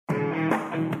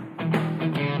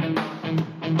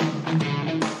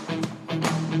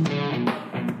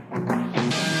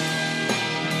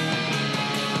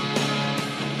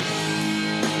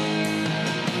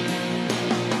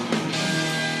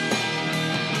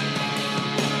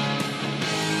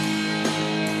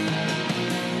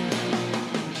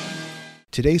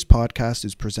Today's podcast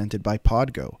is presented by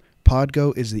Podgo.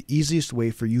 Podgo is the easiest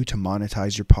way for you to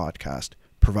monetize your podcast,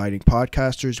 providing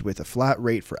podcasters with a flat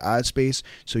rate for ad space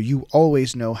so you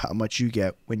always know how much you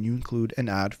get when you include an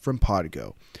ad from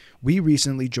Podgo. We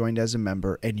recently joined as a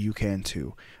member and you can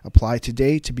too. Apply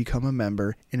today to become a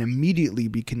member and immediately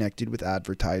be connected with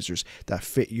advertisers that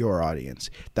fit your audience.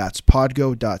 That's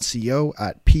podgo.co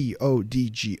at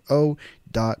podgo.co.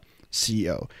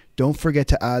 Don't forget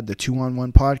to add the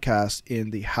 2-on-1 podcast in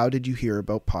the How Did You Hear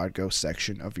About Podgo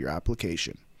section of your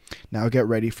application. Now get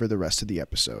ready for the rest of the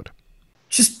episode.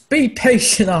 Just be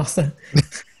patient, Arthur.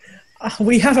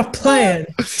 We have a plan.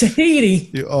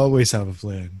 Tahiti. You always have a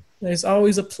plan. There's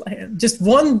always a plan. Just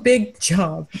one big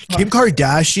job. Kim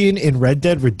Kardashian in Red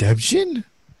Dead Redemption?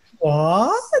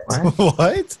 What?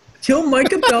 What? Kill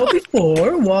Micah Bell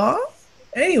before? What?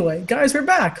 Anyway, guys, we're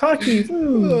back. Hockey.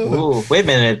 Ooh, wait a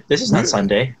minute. This is not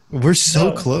Sunday. We're so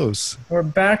No. close. We're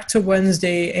back to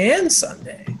Wednesday and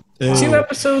Sunday. Ew. 2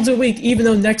 episodes a week, even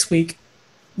though next week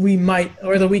we might,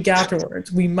 or the week afterwards,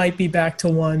 we might be back to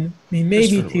one. I mean,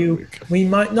 maybe Just for 2. 1 week. We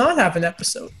might not have an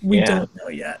episode. We Yeah. don't know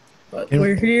yet. But And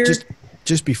we're here.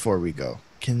 Just before we go,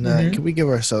 can we give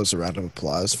ourselves a round of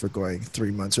applause for going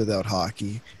 3 months without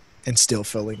hockey and still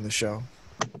filling the show?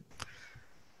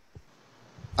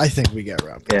 I think we get a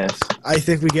round of applause. Yes. I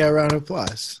think we get a round of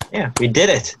applause. Yeah, we did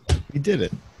it. We did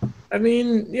it. I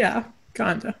mean, yeah,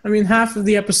 kinda. I mean, half of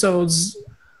the episodes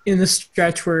in the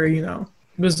stretch were,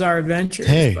 bizarre adventures.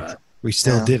 Hey, But we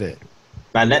still Yeah. did it.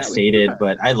 Man, that's we dated, did.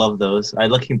 but I love those.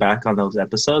 Looking back on those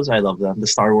episodes, I love them. The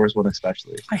Star Wars one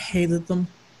especially. I hated them.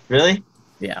 Really?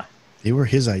 Yeah. They were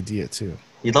his idea too.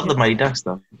 You love the Mighty Ducks,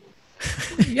 though.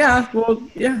 Yeah, well,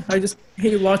 yeah. I just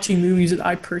hate watching movies that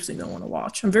I personally don't want to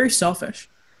watch. I'm very selfish.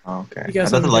 Oh, okay. You guys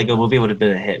I thought the haven't- Lego movie would have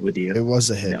been a hit with you. It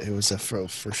was a hit. Yeah. It was a for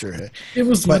sure hit. It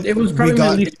was But probably we my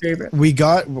got- least favorite. We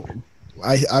got.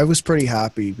 I was pretty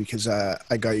happy because I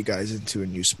got you guys into a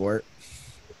new sport.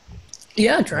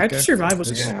 Yeah, Drive Okay. to Survive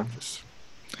was Yeah.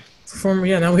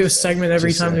 now we have a segment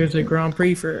every Just time saying. there's a Grand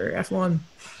Prix for F1.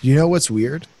 You know what's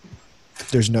weird?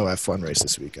 There's no F1 race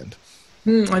this weekend.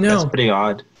 I That's know. pretty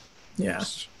odd. Yeah.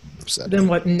 Upsetting. Then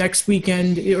what, next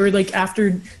weekend, or like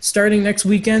after starting next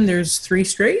weekend, there's 3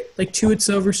 straight? Like 2 at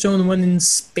Silverstone and 1 in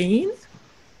Spain?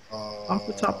 Off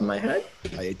the top of my head?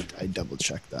 I double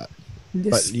checked that.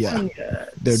 This yeah, one,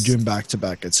 They're doing back to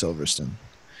back at Silverstone.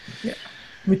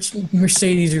 which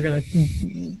Mercedes are going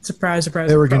to, surprise, They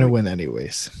were going to probably. win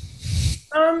anyways.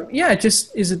 Yeah,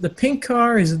 just, is it the pink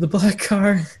car? Is it the black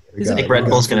car? We Is got I it think we Red got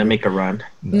Bull's going to through. make a run.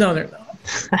 No, they're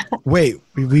not. Wait,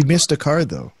 we missed a car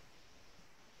though.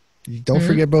 Don't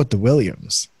forget about the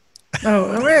Williams.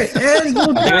 Oh, all right. And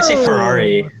we'll I think I say go.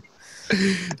 Ferrari.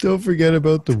 Don't forget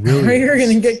about the Ferrari are Williams.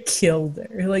 going to get killed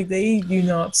there. Like, they do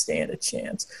not stand a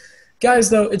chance. Guys,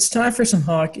 though, it's time for some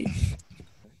hockey.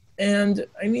 And,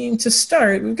 I mean, to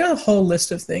start, we've got a whole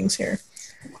list of things here.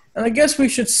 And I guess we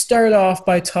should start off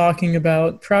by talking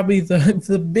about probably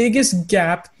the biggest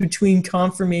gap between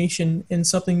confirmation and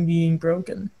something being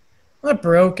broken. Not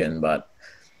broken, but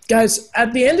guys,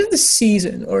 at the end of the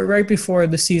season, or right before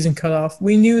the season cut off,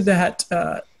 we knew that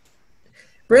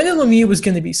Brandon Lemieux was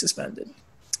going to be suspended.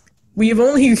 We have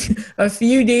only a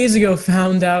few days ago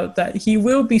found out that he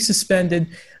will be suspended.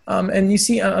 And you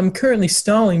see, I'm currently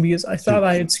stalling because I thought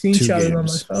I had screenshotted it on my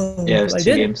games. phone. Yeah, but I it's 2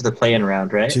 didn't. games to the play-in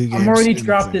round, right? 2 I've games already in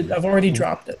dropped the- it. I've already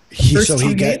dropped it. He First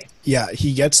 2 games.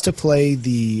 he gets to play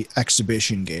the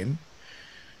exhibition game,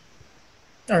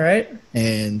 All right.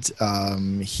 and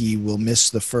he will miss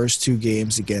the first 2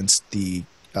 games against the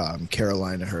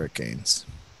Carolina Hurricanes.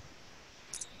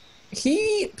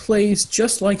 He plays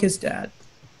just like his dad.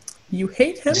 You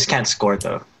hate him? Just can't score,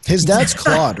 though. His dad's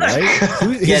Claude, right?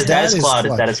 His Yeah, that dad is Claude.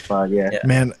 That is Claude, yeah. Yeah.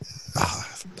 Man,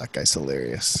 that guy's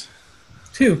hilarious.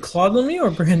 Who, Claude Lemieux or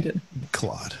Brandon?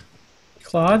 Claude.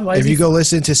 Claude? Why If is you he go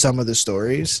listen to some of the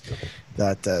stories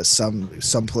that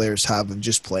some players have of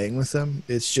just playing with him,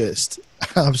 it's just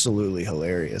absolutely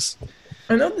hilarious.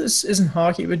 I know this isn't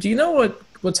hockey, but do you know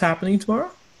what's happening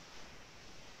tomorrow?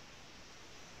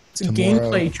 It's a Tomorrow?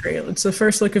 gameplay trail. It's the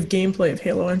first look of gameplay of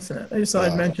Halo Infinite. I just thought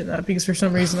I'd mention that because for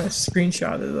some reason I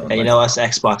screenshotted it. on Hey, you my- know us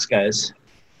Xbox guys.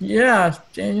 Yeah,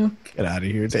 Daniel. Get out of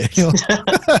here, Daniel.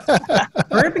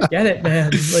 We're gonna get it,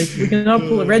 man. Like we can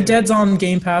upload Red Dead's on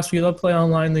Game Pass. We love play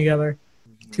online together.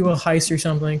 Do a heist or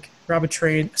something. Rob a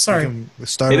trade. Sorry.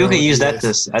 Start Maybe we our could own use that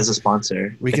ES. as a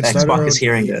sponsor. We If can start our Xbox is own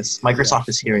hearing ES. this. Microsoft Yeah.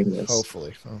 is hearing this.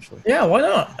 Hopefully. Yeah, why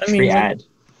not? I mean, Free ad.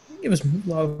 give us a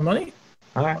lot of money.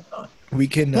 All right. We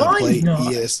can Why play not?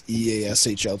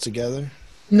 EASHL together.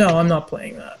 No, I'm not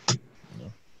playing that.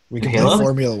 We can Halo? play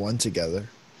Formula 1 together.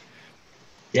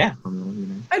 Yeah.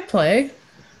 I'd play.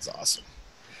 It's awesome.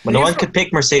 But no one could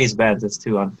pick Mercedes-Benz. It's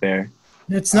too unfair.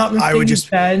 It's not I would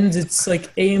just- Mercedes-Benz. It's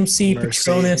like AMC, Mercedes.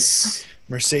 Petronas.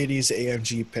 Mercedes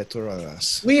AMG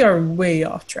Petronas. We are way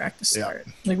off track to start.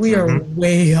 Like, we are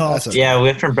way off. That's a- Yeah, we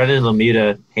went from Brendan Lemieux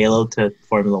to Halo to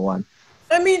Formula One.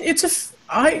 I mean, it's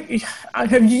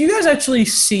have you guys actually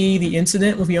see the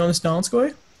incident with Jonas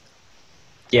Donskoy?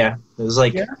 Yeah, it was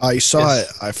like Yeah. I saw it.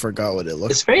 It's- I forgot what it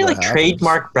looked. it's very what like happens.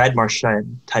 trademark Brad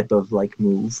Marchand type of like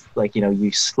move. Like, you know,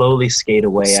 you slowly skate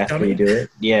away after Scummy. you do it.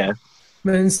 Yeah,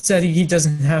 But instead, he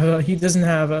doesn't have a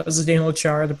Zdeno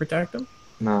Chara to protect him.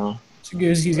 no.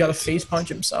 Because he's got to face punch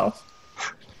himself.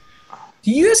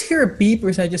 Do you guys hear a beep, or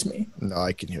is that just me? No,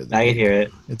 I can hear that. I can hear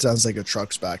it. It sounds like a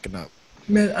truck's backing up.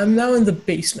 Man, I'm now in the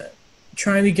basement,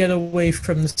 trying to get away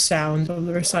from the sound of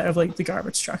the side of like the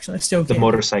garbage trucks, and I still The can't.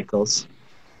 motorcycles.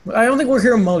 I don't think we're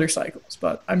hearing motorcycles,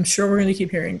 but I'm sure we're going to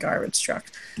keep hearing garbage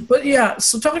trucks. But yeah,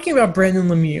 so talking about Brendan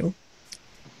Lemieux,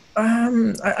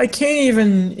 I can't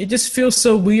even. It just feels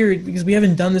so weird because we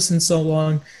haven't done this in so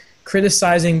long,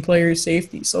 criticizing player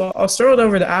safety. So I'll throw it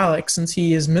over to Alex since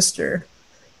he is Mr.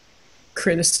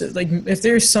 Criticism. Like, if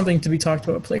there's something to be talked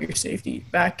about player safety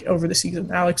back over the season,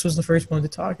 Alex was the first one to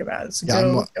talk about it. So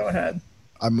Yeah, go ahead.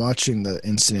 I'm watching the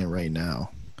incident right now.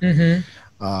 Mm-hmm.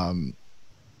 I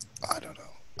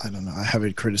don't know. I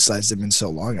haven't criticized him in so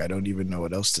long. I don't even know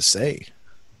what else to say.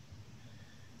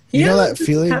 You know that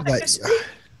feeling that.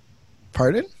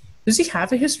 Pardon? Does he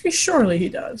have a history? Surely he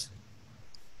does.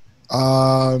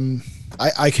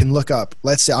 I can look up.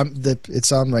 Let's say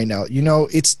it's on right now. You know,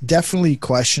 it's definitely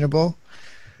questionable.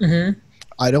 Mm-hmm.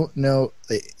 I don't know.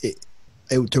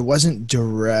 There wasn't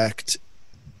direct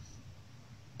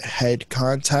head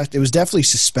contact. It was definitely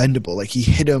suspendable. Like, he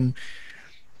hit him.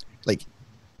 Like,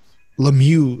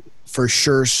 Lemieux for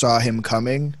sure saw him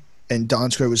coming, and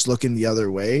Donskoy was looking the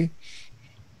other way.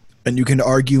 And you can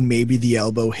argue maybe the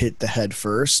elbow hit the head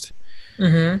first,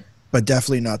 but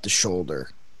definitely not the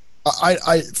shoulder.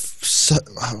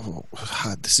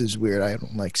 This is weird. I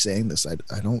don't like saying this.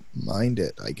 I don't mind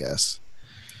it, I guess.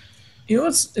 You know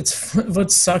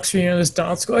what sucks for Jonas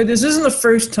Donskoy? This isn't the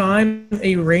first time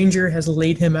a Ranger has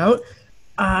laid him out.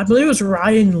 I believe it was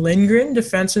Ryan Lindgren,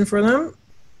 defenseman for them,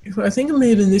 who I think it may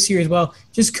have been this year as well,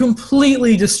 just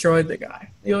completely destroyed the guy.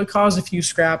 It caused a few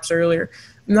scraps earlier.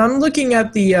 And I'm looking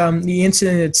at the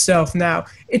incident itself now.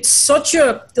 It's such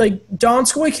a, like,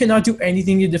 Donskoy cannot do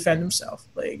anything to defend himself.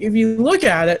 Like, if you look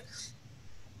at it,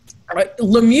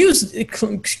 Lemieux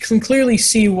can clearly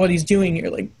see what he's doing here.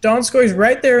 Like, Donskoy's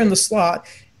right there in the slot,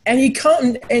 and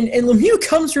Lemieux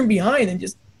comes from behind and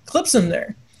just clips him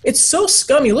there. It's so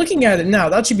scummy. Looking at it now,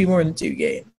 that should be more than 2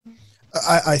 games.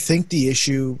 I think the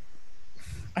issue.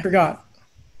 I forgot.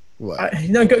 What?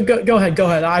 No, go ahead.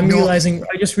 I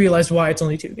just realized why it's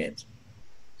only 2 games.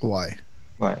 Why?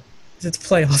 What? It's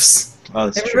playoffs. Oh,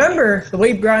 that's And true. remember, the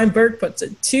way Brian Burke puts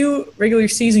it, 2 regular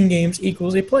season games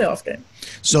equals a playoff game.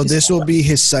 So this will be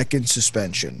his second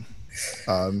suspension.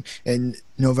 In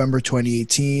November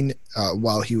 2018,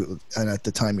 and at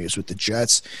the time he was with the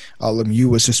Jets, Lemieux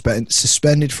was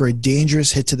suspended for a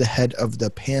dangerous hit to the head of the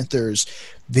Panthers'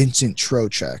 Vincent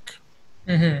Trocheck.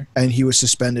 Mm-hmm. And he was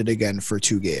suspended again for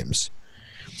 2 games.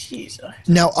 Jesus.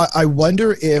 Now, I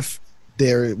wonder if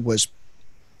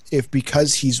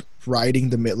because he's riding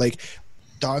the mid, like,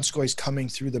 Donskoy's coming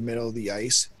through the middle of the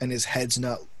ice and his head's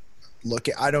not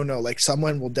looking. I don't know. Like,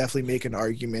 someone will definitely make an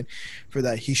argument for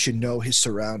that he should know his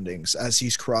surroundings as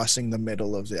he's crossing the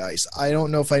middle of the ice. I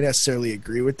don't know if I necessarily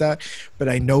agree with that, but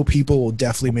I know people will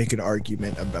definitely make an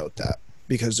argument about that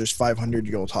because there's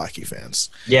 500-year-old hockey fans.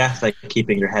 Yeah, like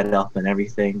keeping your head up and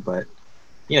everything, but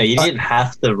you know, you didn't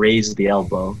have to raise the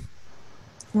elbow.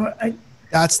 Well,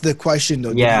 That's the question,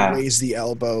 though. Yeah. Did he raise the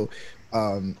elbow?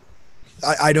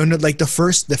 I don't know. Like, the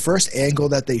first angle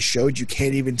that they showed, you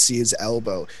can't even see his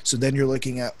elbow. So then you're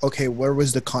looking at, okay, where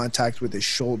was the contact with his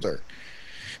shoulder?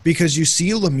 Because you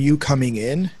see Lemieux coming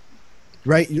in,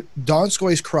 right?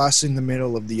 Donskoy's crossing the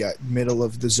middle of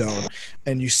the zone,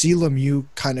 and you see Lemieux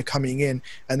kind of coming in,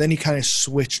 and then he kind of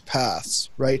switched paths,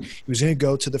 right? He was going to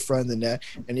go to the front of the net,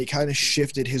 and he kind of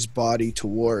shifted his body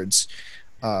towards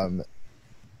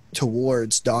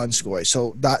Donskoy.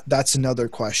 So that's another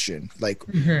question. Like,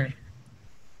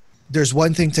 there's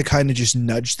one thing to kind of just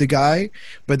nudge the guy,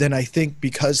 but then I think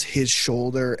because his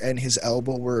shoulder and his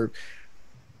elbow were,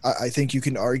 I think you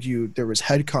can argue there was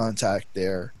head contact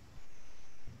there.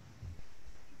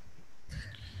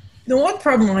 The one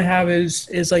problem I have is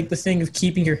like the thing of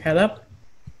keeping your head up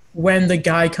when the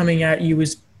guy coming at you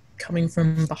is coming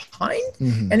from behind.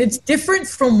 And it's different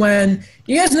from when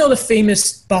you guys know the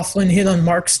famous Bufflin hit on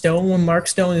Mark Stone when Mark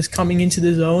Stone is coming into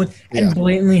the zone and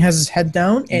blatantly has his head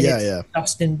down and it's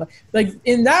Dustin. But like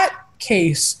in that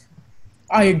case,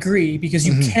 I agree because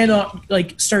you cannot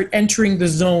like start entering the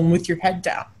zone with your head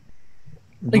down.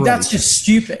 Like that's just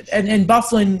stupid. And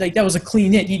Bufflin, like that was a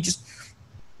clean hit. He just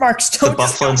Mark Stone. The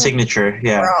Bufflin signature,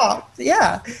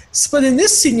 yeah. But in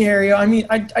this scenario, I mean,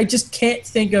 I just can't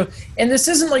think of, and this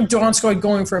isn't like Donskoy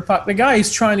going for a puck. The guy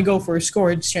is trying to go for a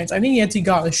scoring chance. I think he actually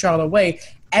got a shot away,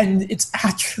 and it's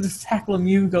after the fact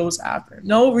Lemieux goes after him.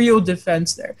 No real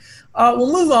defense there.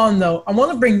 We'll move on though. I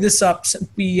want to bring this up since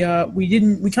we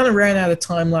kind of ran out of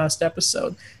time last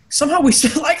episode. Somehow we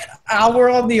spent like an hour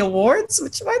on the awards,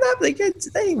 which might not be good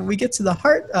today when we get to the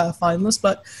Hart finalists,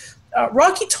 but.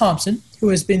 Rocky Thompson, who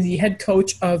has been the head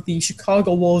coach of the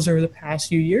Chicago Wolves over the past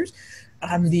few years,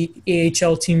 the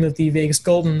AHL team of the Vegas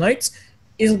Golden Knights,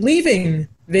 is leaving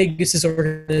Vegas'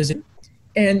 organization.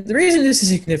 And the reason this is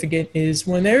significant is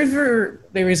whenever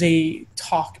there is a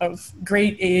talk of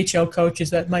great AHL coaches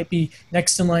that might be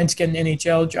next in line to get an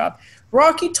NHL job,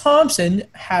 Rocky Thompson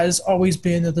has always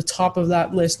been at the top of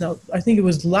that list. Now, I think it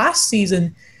was last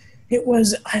season. It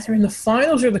was either in the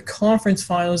finals or the conference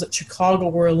finals that Chicago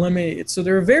were eliminated. So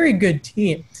they're a very good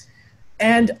team.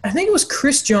 And I think it was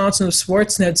Chris Johnson of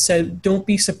Sportsnet said, don't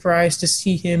be surprised to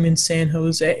see him in San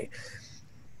Jose.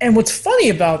 And what's funny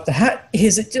about that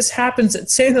is it just happens that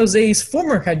San Jose's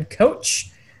former head coach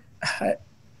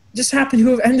just happened to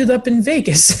have ended up in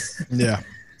Vegas. Yeah.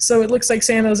 So it looks like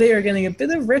San Jose are getting a bit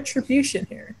of retribution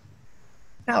here.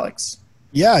 Alex.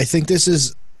 Yeah, I think this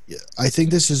is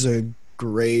a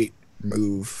great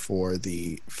move for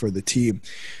the team.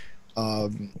 I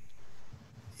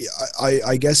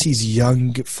guess he's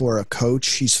young for a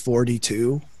coach. He's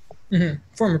 42.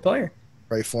 Former player.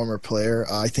 Right, former player.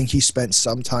 I think he spent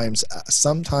some time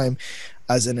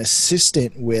as an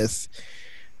assistant with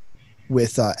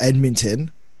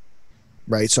Edmonton.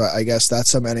 Right, so I guess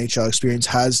that's some NHL experience.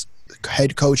 Has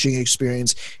head coaching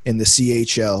experience in the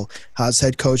CHL, has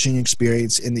head coaching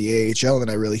experience in the AHL, and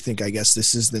I really think, I guess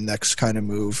this is the next kind of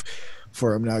move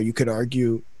for him. Now, you could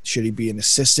argue, should he be an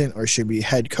assistant or should he be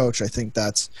head coach? I think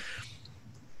that's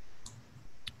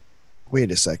 – wait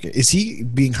a second. Is he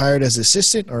being hired as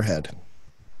assistant or head?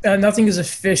 Nothing is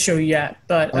official yet,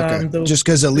 but okay. Just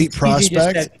because Elite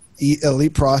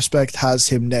Prospect has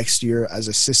him next year as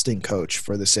assistant coach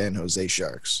for the San Jose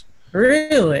Sharks.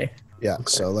 Really? Yeah,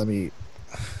 so let me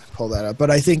pull that up.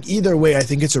 But I think either way, I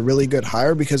think it's a really good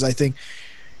hire because I think,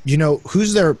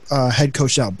 who's their head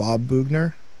coach now? Bob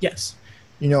Boughner? Yes.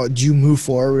 Do you move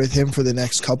forward with him for the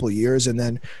next couple of years and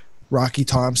then Rocky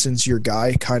Thompson's your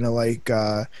guy, kind of like,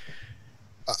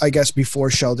 I guess before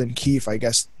Sheldon Keefe, I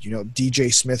guess,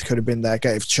 DJ Smith could have been that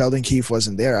guy. If Sheldon Keefe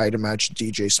wasn't there, I'd imagine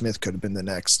DJ Smith could have been the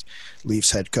next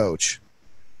Leafs head coach.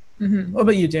 What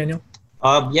about you, Daniel?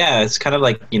 Yeah, it's kind of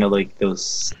like, like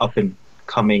those up and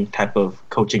coming type of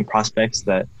coaching prospects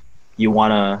that you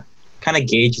want to kind of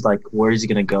gauge, like, where is he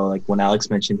going to go? Like when Alex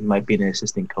mentioned he might be an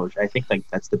assistant coach, I think like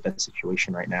that's the best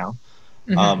situation right now.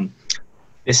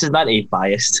 This is not a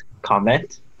biased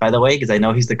comment, by the way, because I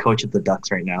know he's the coach of the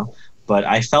Ducks right now, but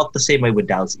I felt the same way with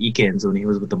Dallas Eakins when he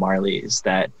was with the Marlies,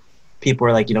 that people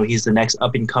were like, he's the next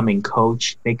up and coming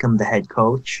coach, make him the head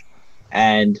coach.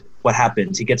 And what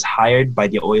happens? He gets hired by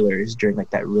the Oilers during like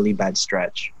that really bad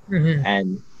stretch,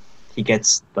 and he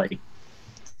gets like,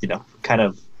 kind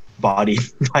of bodied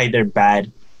by their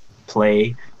bad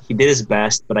play. He did his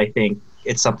best, but I think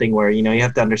it's something where you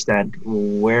have to understand,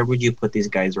 where would you put these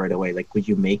guys right away? Like, would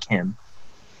you make him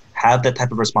have that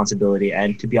type of responsibility?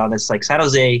 And to be honest, like San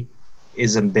Jose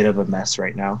is a bit of a mess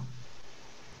right now.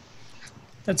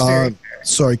 That's very fair.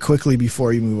 Sorry, quickly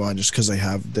before you move on, just because I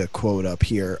have the quote up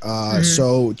here.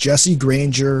 So Jesse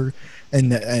Granger,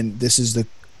 and this is the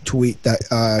tweet that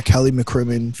Kelly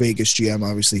McCrimmon, Vegas GM,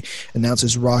 obviously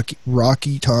announces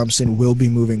Rocky Thompson will be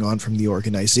moving on from the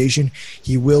organization.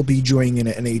 He will be joining an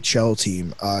NHL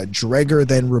team. Dreger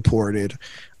then reported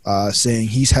saying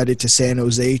he's headed to San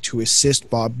Jose to assist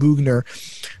Bob Boughner,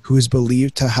 who is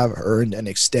believed to have earned an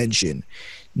extension.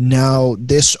 Now,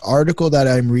 this article that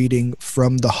I'm reading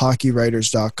from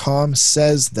thehockeywriters.com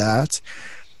says that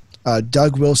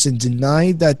Doug Wilson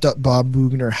denied that Bob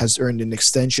Boughner has earned an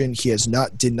extension. He has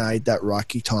not denied that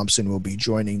Rocky Thompson will be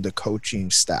joining the coaching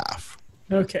staff.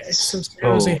 Okay, so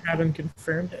San Jose haven't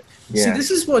confirmed it. Yeah. See, this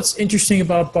is what's interesting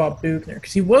about Bob Boughner,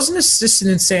 because he was an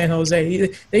assistant in San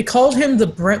Jose. They called him the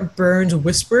Brent Burns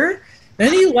Whisperer.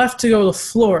 Then he left to go to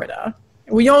Florida.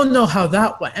 We all know how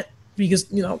that went, because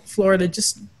Florida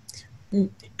just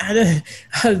And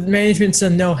then management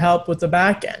said no help with the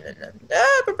back end, and then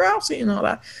Bobrovsky and all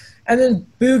that. And then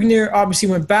Bugner obviously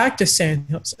went back to San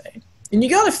Jose. And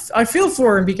I feel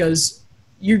for him because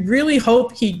you really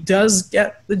hope he does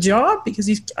get the job because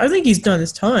I think he's done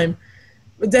his time.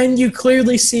 But then you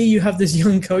clearly see you have this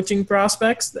young coaching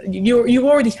prospects. That you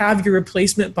already have your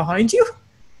replacement behind you.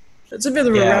 It's a bit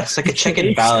of a it's like a check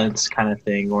and balance kind of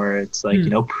thing where it's like,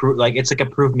 it's like a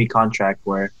prove me contract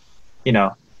where,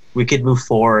 we could move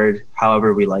forward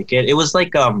however we like it. It was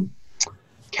like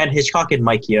Ken Hitchcock and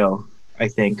Mike Yeo, I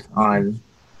think, on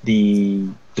the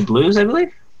Blues, I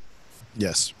believe.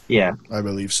 Yes. Yeah. I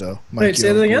believe so. Wait,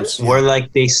 say that again? Where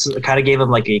like they kind of gave him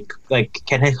like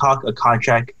Ken Hitchcock a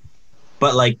contract,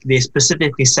 but like they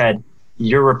specifically said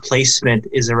your replacement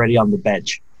is already on the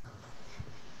bench.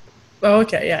 Oh,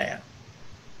 okay, yeah.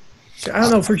 So, I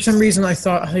don't know. For some reason, I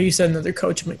thought you said another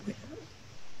coach.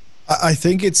 I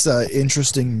think it's an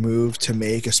interesting move to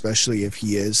make, especially if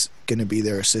he is going to be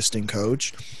their assistant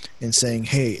coach, and saying,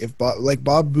 "Hey, if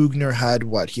Bob Bugner had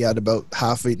he had about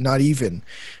half a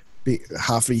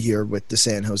year with the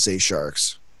San Jose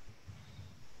Sharks,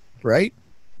 right?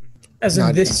 As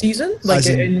in this season, like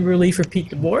in relief of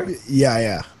Pete DeBoer?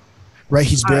 Yeah. Right,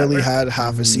 he's barely had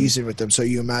half a season with them. So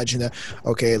you imagine that,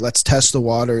 okay, let's test the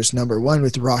waters, number one,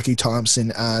 with Rocky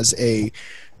Thompson as a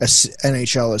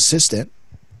NHL assistant,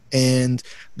 and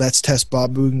let's test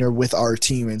Bob Bugner with our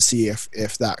team and see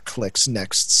if that clicks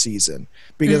next season.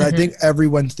 Because I think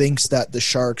everyone thinks that the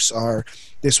Sharks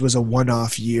this was a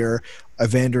one-off year.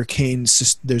 Evander Kane,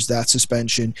 there's that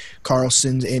suspension.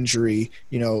 Carlson's injury,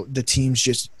 the team's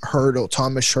just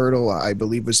Thomas Hertl, I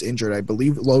believe, was injured. I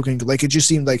believe Logan, it just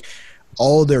seemed like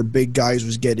all their big guys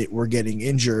were getting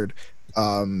injured.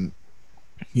 Was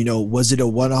it a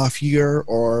one-off year,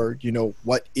 or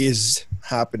what is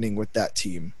happening with that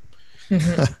team?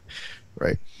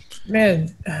 Right.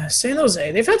 Man, San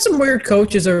Jose, they've had some weird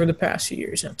coaches over the past few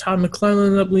years. Todd McClellan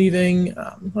ended up leaving.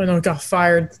 I know got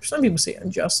fired. Some people say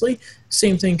unjustly.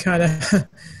 Same thing kind of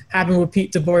happened with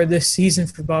Pete DeBoer this season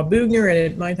for Bob Bugner, and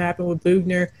it might happen with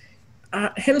Bugner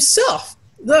himself.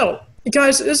 Though,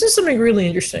 guys, this is something really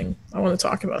interesting I want to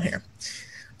talk about here.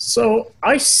 So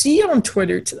I see on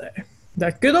Twitter today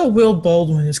that good old Will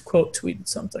Baldwin has quote tweeted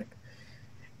something.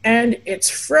 And it's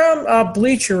from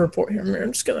Bleacher Report here.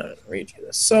 I'm just going to read you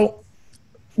this. So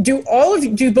do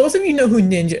both of you know who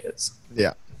Ninja is?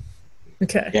 Yeah.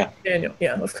 Okay. Yeah. Daniel.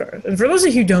 Yeah, of course. And for those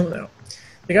of you who don't know,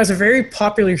 the guy's a very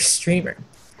popular streamer.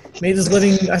 Made his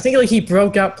living, I think he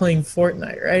broke out playing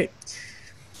Fortnite, right?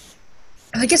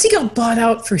 And I guess he got bought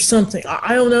out for something.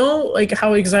 I don't know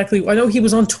how exactly. I know he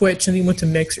was on Twitch and he went to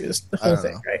Mixer, the whole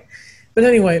thing, right? But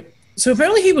anyway, so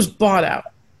apparently he was bought out.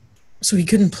 So he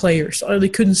couldn't play or they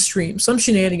couldn't stream. Some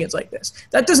shenanigans like this.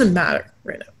 That doesn't matter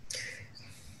right now.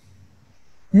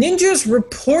 Ninja's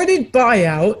reported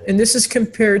buyout, and this is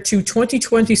compared to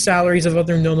 2020 salaries of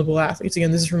other notable athletes.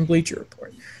 Again, this is from Bleacher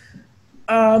Report.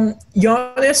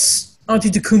 Giannis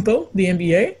Antetokounmpo, the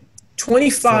NBA,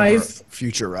 25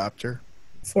 future Raptor.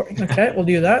 Okay, we'll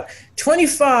do that.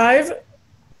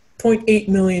 $25.8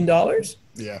 million.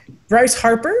 Yeah. Bryce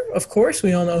Harper, of course,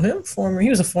 we all know him. He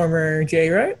was a former J,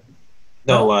 right?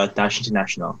 No,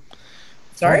 National.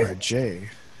 Sorry? Former J.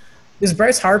 Is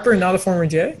Bryce Harper not a former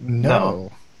J?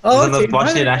 No. Oh, okay. The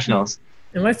Washington Nationals.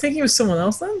 Am I thinking it was someone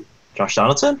else then? Josh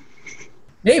Donaldson?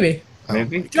 Maybe.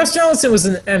 Maybe. Josh Donaldson was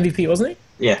an MVP, wasn't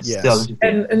he? Yes.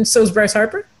 And so is Bryce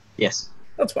Harper? Yes.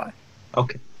 That's why.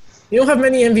 Okay. You don't have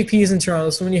many MVPs in Toronto,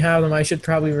 so when you have them, I should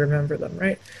probably remember them,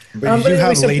 right? But you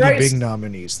have Lady Big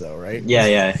nominees, though, right?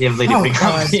 Yeah. You have Lady Big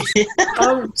nominees.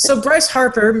 So Bryce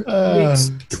Harper makes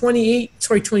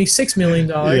 $26 million.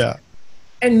 Yeah.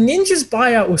 And Ninja's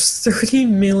buyout was $30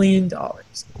 million.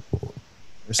 There's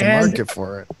a market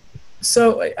for it.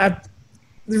 So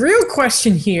the real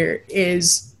question here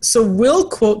is, so Will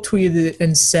quote tweeted it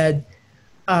and said,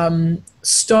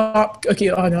 stop. Okay,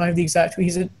 I have the exact tweet.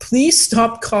 He said, please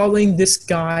stop calling this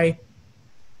guy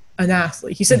an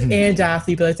athlete. He said and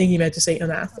athlete, but I think he meant to say an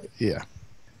athlete. Yeah.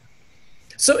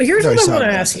 So here's what I want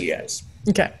to ask you guys.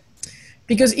 Okay.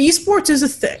 Because esports is a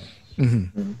thing.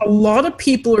 Mm-hmm. A lot of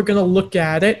people are going to look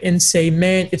at it and say,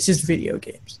 man, it's just video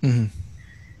games. Mm-hmm.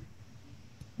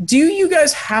 Do you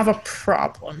guys have a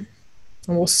problem?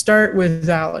 And we'll start with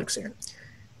Alex here.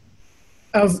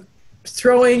 Of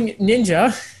throwing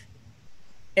Ninja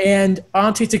and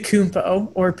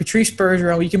Antetokounmpo or Patrice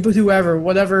Bergeron, you can put whoever,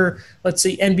 whatever, let's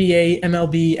say NBA,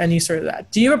 MLB, any sort of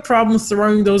that. Do you have a problem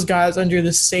throwing those guys under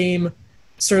the same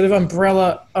sort of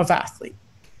umbrella of athlete?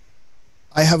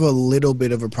 I have a little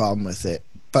bit of a problem with it,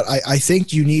 but I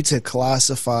think you need to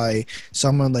classify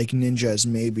someone like Ninja as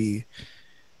maybe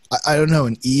I don't know,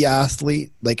 an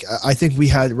e-athlete. Like I think we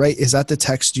had, right? Is that the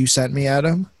text you sent me,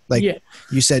 Adam? Like Yeah.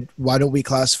 you said, why don't we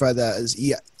classify that as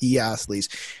e-athletes?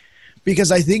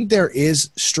 Because I think there is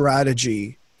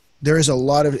strategy. There is a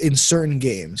lot of in certain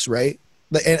games, right?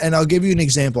 And I'll give you an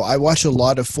example. I watch a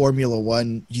lot of Formula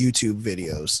One YouTube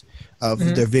videos of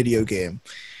their video game.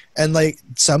 And like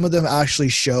some of them actually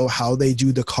show how they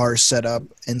do the car setup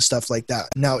and stuff like that.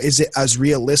 Now, is it as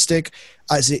realistic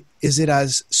as is it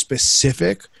as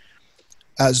specific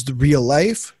as the real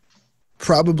life?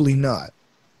 Probably not.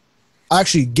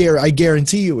 Actually, I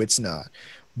guarantee you it's not.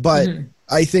 But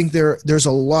I think there's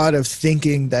a lot of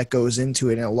thinking that goes into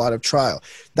it and a lot of trial.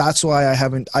 That's why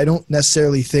I don't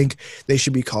necessarily think they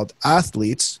should be called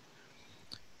athletes.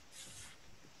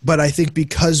 But I think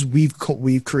because we've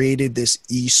created this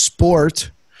e-sport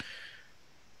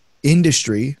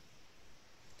industry,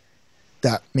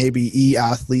 that maybe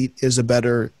e-athlete is a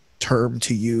better term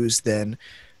to use than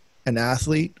an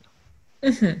athlete.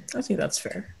 I think that's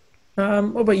fair.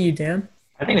 What about you, Dan?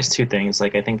 I think there's two things.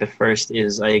 Like, I think the first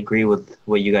is I agree with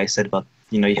what you guys said about,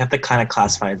 you have to kind of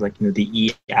classify it as like, the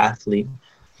e-athlete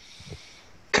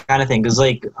kind of thing. Because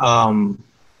like,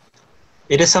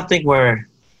 it is something where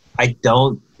I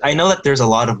know that there's a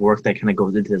lot of work that kind of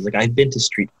goes into this. Like, I've been to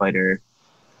Street Fighter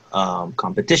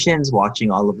competitions, watching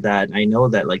all of that. I know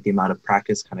that like the amount of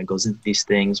practice kind of goes into these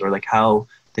things, or like how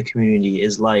the community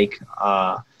is like.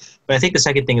 But I think the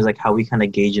second thing is like how we kind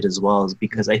of gauge it as well, is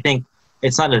because I think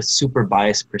it's not a super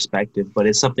biased perspective, but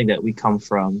it's something that we come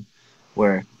from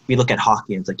where we look at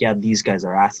hockey and it's like, yeah, these guys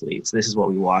are athletes. This is what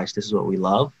we watch. This is what we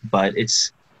love. But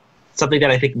it's something that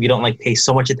I think we don't like pay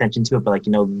so much attention to it, but like,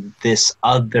 this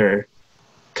other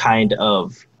kind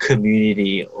of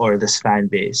community or this fan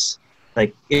base,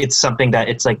 like it's something that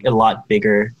it's like a lot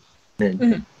bigger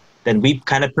than we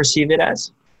kind of perceive it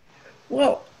as.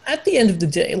 Well, at the end of the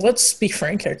day, let's be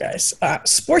frank here, guys.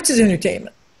 Sports is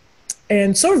entertainment,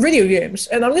 and so are video games.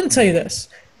 And I'm going to tell you this.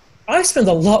 I spend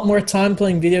a lot more time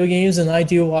playing video games than I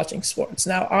do watching sports.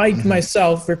 Now, I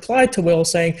myself replied to Will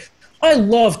saying, I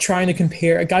love trying to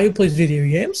compare a guy who plays video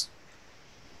games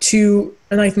to,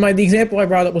 and the example I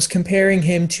brought up was comparing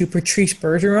him to Patrice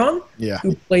Bergeron,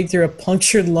 who played through a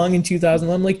punctured lung in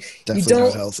 2011. Like, definitely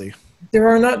not healthy. There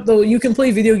are not, though, you can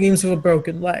play video games with a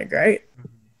broken leg, right?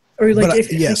 Or like,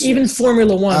 like even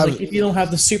Formula One, like if you don't have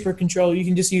the super control, you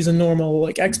can just use a normal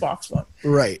like Xbox one.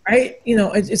 Right. Right.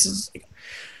 It's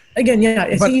again,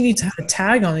 I think you need to have a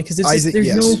tag on it because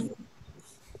there's no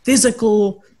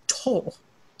physical toll.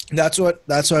 That's what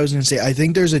I was going to say. I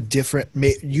think there's a different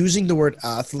using the word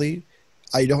athlete.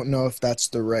 I don't know if that's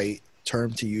the right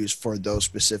term to use for those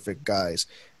specific guys.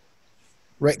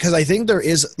 Right? Because I think there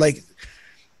is like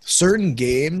certain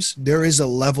games, there is a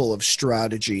level of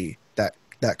strategy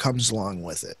that comes along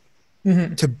with it.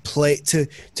 To play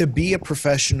to be a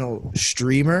professional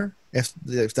streamer, if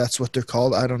that's what they're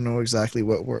called. I don't know exactly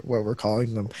what we're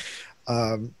calling them.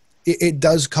 It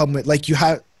does come with like you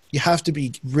have to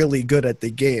be really good at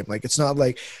the game. Like it's not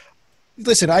like,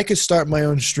 listen, I could start my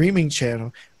own streaming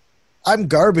channel. I'm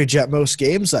garbage at most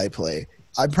games I play.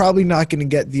 I'm probably not going to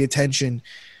get the attention.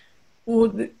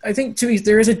 Well, I think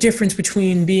there is a difference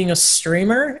between being a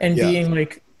streamer and being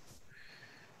like,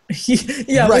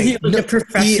 right. Like a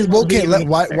professional.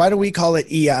 Why do we call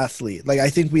it e-athlete? Like I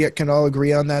think we can all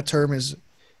agree on that term is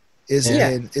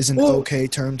an okay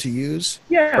term to use.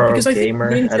 Yeah, pro because gamer.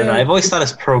 I don't know. I've always thought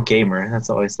it's pro gamer. That's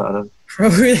all I thought of. Pro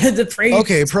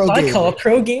gamer. I call it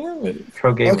pro gamer.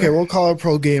 Pro gamer. Okay, we'll call it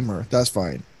pro gamer. That's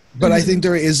fine. But I think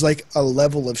there is like a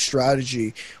level of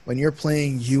strategy when you're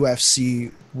playing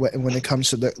UFC when it comes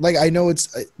to the like. I know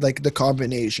it's like the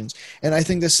combinations, and I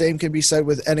think the same can be said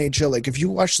with NHL. Like if you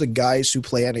watch the guys who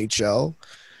play NHL,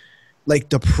 like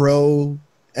the pro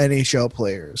NHL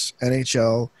players,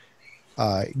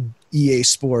 EA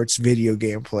Sports video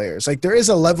game players, like there is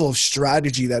a level of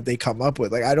strategy that they come up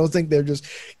with. Like I don't think they're just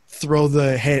throw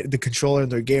the controller in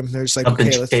their game and they're just like,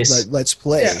 okay, let's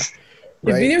play. Yeah.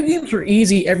 Right? If video games were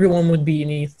easy, everyone would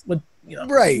make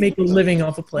a living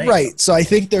off of playing. Right. So I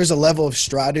think there's a level of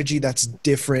strategy that's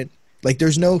different. Like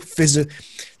there's no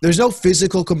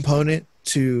physical component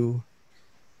to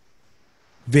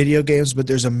video games, but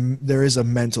there is a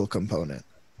mental component.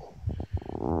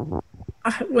 What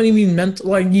do you mean mental?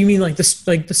 Like you mean like the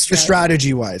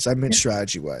strategy wise? I meant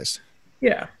strategy wise.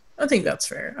 Yeah, I think that's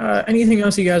fair. Anything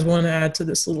else you guys want to add to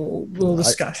this little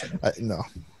discussion? No.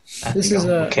 This is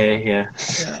okay. Yeah.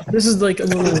 This is like a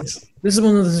little. This is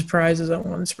one of the surprises I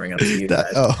wanted to bring up to you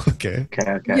guys. Okay.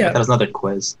 Okay. Yeah. That was another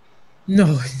quiz. No,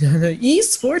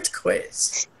 esports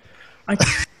quiz.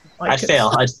 I'd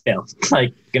fail.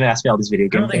 Like, gonna ask me all these video I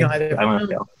game don't think things. either. I want to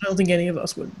fail. I don't think any of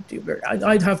us would do very.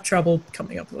 I'd have trouble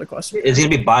coming up with a question. It's gonna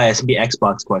be biased. It'll be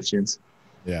Xbox questions.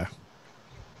 Yeah.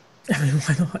 I mean,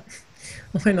 why not?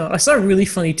 Why not? I saw a really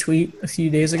funny tweet a few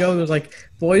days ago. It was like,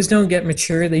 boys don't get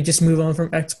mature; they just move on from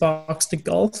Xbox to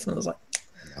golf. And I was like,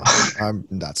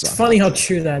 That's it's funny how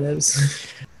true that is.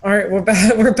 All right, we're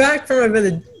back. We're back from a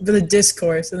bit of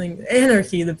discourse. I think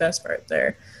anarchy, the best part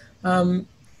there.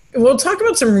 We'll talk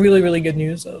about some really, really good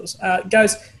news, though.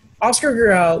 Guys, Oscar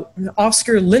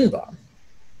Lindbaum,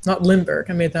 not Lindbergh,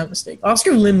 I made that mistake.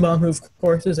 Oscar Lindbaum, who, of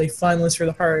course, is a finalist for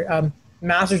the Hart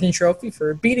Masterton Trophy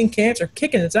for beating cancer,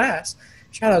 kicking its ass.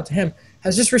 Shout out to him.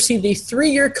 Has just received a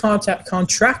 3-year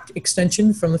contract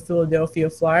extension from the Philadelphia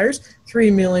Flyers,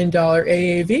 $3 million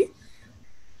AAV.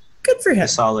 Good for him.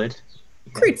 Solid.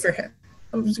 Great for him.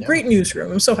 It was great news for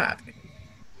him. I'm so happy.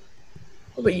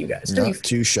 What about you guys? Not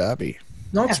too shabby.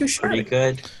 Not too shabby. Pretty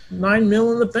good. $9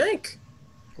 million in the bank.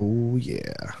 Oh, yeah.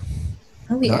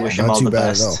 Oh, yeah. Wish him Not all too the bad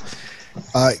at best.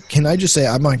 all. Can I just say,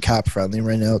 I'm on Cap Friendly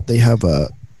right now. They have a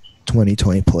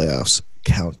 2020 playoffs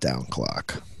countdown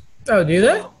clock. Oh, do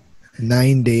they?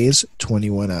 9 days,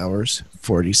 21 hours,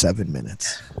 47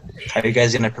 minutes. How are you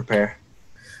guys gonna prepare?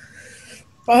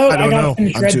 Oh, I don't gotta know.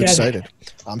 finish I'm Red too Dead. excited.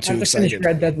 I'm I too have to finish excited.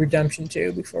 Red Dead Redemption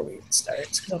 2 before we start.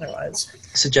 Because otherwise,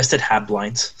 Suggested hat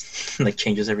blinds, like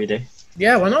changes every day.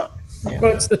 yeah, why not? Yeah.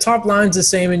 But it's the top line's the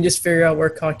same, and just figure out where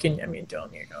Kotkaniemi and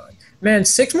Delany are going. Man,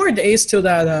 6 more days till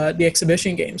that the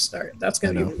exhibition games start. That's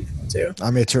gonna be know. really fun too.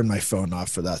 I'm gonna turn my phone off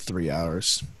for that 3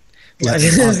 hours. Yeah,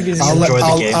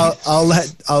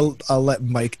 I'll let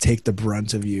Mike take the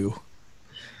brunt of you.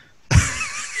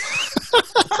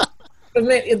 But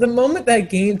man, the moment that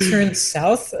game turns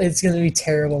south, it's going to be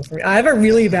terrible for me. I have a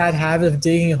really bad habit of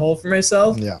digging a hole for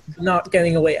myself, Yeah. not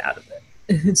getting a way out of it.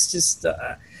 It's just,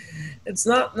 it's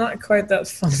not quite that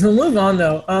fun. We'll move on,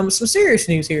 though. Some serious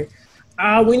news here.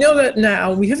 We know that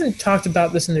now. We haven't talked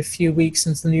about this in a few weeks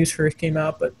since the news first came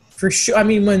out, but for sure, I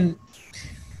mean,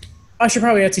 I should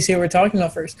probably have to say what we're talking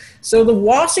about first. So the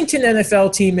Washington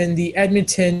NFL team and the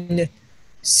Edmonton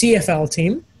CFL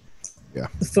team, Yeah.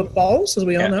 the footballs, as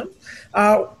we all Yeah. know,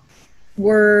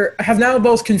 have now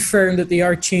both confirmed that they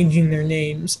are changing their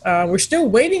names. We're still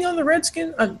waiting on the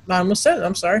Redskins. I almost said it.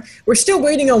 I'm sorry. We're still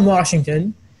waiting on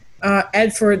Washington.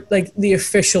 Ed for like the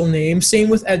official name. Same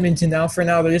with Edmonton now. For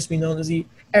now, they're just be known as the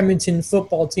Edmonton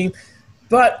football team.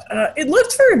 But it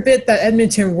looked for a bit that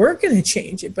Edmonton were going to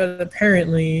change it, but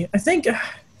apparently, I think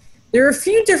there are a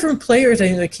few different players I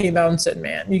think that came out and said,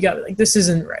 "Man, you got to this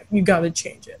isn't right. You got to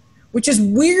change it." Which is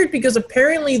weird because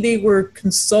apparently they were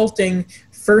consulting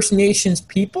First Nations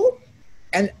people,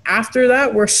 and after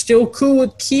that, we're still cool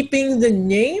with keeping the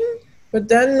name. But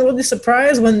then, what a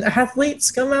surprise when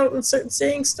athletes come out and start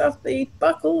saying stuff, they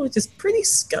buckle, which is pretty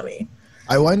scummy.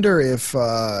 I wonder if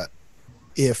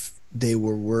they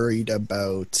were worried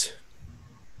about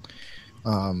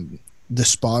the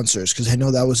sponsors, because I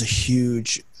know that was a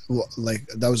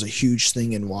huge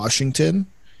thing in Washington.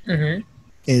 Mm-hmm.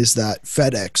 Is that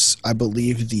FedEx, I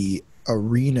believe the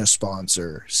arena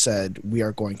sponsor, said we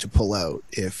are going to pull out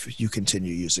if you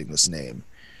continue using this name.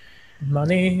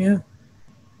 Money.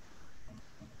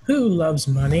 Who loves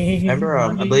money? Remember, I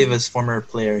Money. believe his former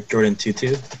player Jordan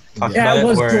Tutu talked Yeah, about it it.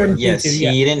 was Where Jordan yes, Tutu,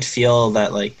 yeah. he didn't feel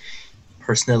that like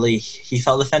personally he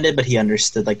felt offended, but he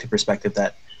understood like the perspective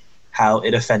that how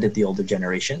it offended the older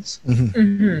generations.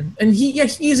 Mm-hmm. And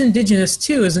he's indigenous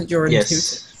too, isn't Jordan? Yes,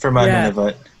 Tutu? from my Yeah.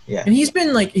 Nunavut. Yeah. And he's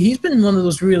been one of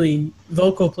those really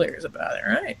vocal players about it,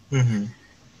 right? Mm-hmm.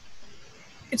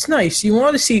 It's nice. You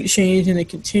want to see it change, and it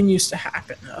continues to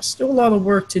happen. Still a lot of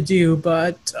work to do,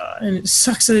 but and it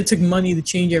sucks that it took money to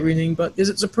change everything. But is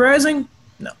it surprising?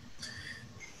 No.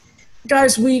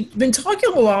 Guys, we've been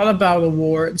talking a lot about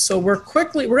awards, so we're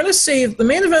going to save the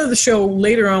main event of the show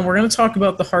later on. We're going to talk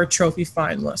about the Hart Trophy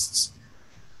finalists.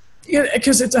 Yeah,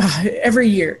 because it's every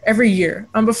year.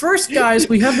 But first, guys,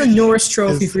 we have the Norris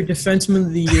Trophy for Defenseman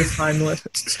of the Year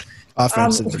finalists.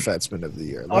 Offensive Defenseman of the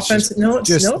Year. Offensive? No,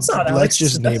 it's not. Alex. Let's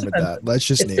just It's the name best it that. Let's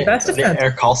just It's name the it best that. The defense.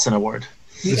 Eric Carlson Award.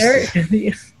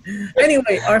 Anyway, our Name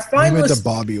it the finalists.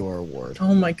 Bobby Orr Award.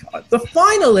 Oh my God! The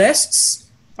finalists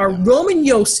are Roman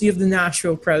Josi of the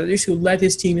Nashville Predators, who led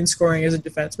his team in scoring as a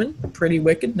defenseman. Pretty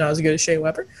wicked, not as good as Shea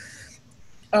Weber.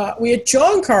 We had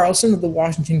John Carlson of the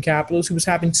Washington Capitals, who was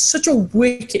having such a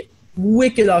wicked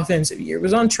offensive year.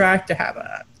 Was on track to have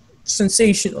a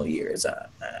sensational year as a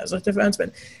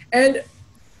defenseman, and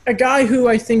a guy who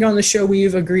I think on the show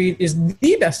we've agreed is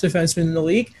the best defenseman in the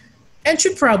league and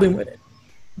should probably win it.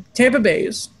 Tampa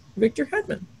Bay's Victor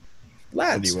Hedman.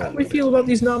 Lads, how do we feel about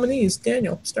these nominees?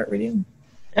 Daniel, start reading.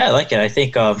 Yeah, I like it. I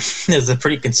think there's a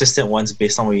pretty consistent ones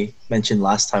based on what we mentioned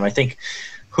last time. I think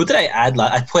who did I add?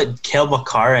 I put Cale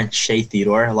Makar and Shea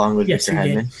Theodore along with Yes, Victor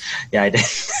you did. Hedman. Yeah, I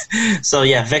did. So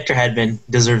yeah, Victor Hedman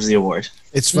deserves the award.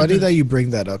 It's funny that you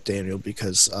bring that up, Daniel,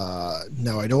 because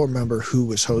now I don't remember who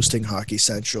was hosting Hockey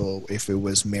Central, if it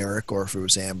was Merrick or if it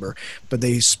was Amber, but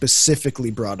they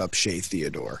specifically brought up Shea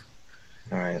Theodore.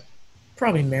 All right.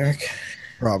 Probably Merrick.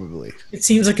 Probably. It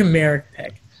seems like a Merrick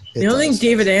pick. The only thing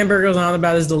David Amber goes on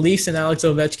about is the Leafs and Alex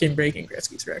Ovechkin breaking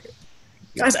Gretzky's record.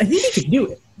 Guys, I think he can do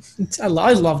it. I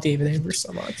love David Amber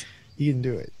so much. He can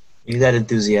do it. You that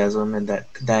enthusiasm and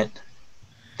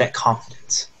that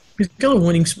confidence. He's got a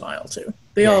winning smile, too.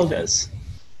 They all do. does.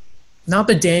 Not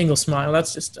the Dangle smile.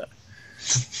 That's just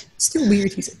it's still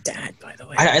weird he's a dad, by the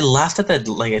way. I laughed at that.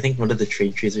 Like, I think one of the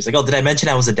trade trees. He's like, "Oh, did I mention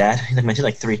I was a dad?" He's like, mentioned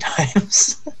like 3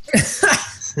 times. He's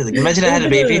like, you mentioned I had a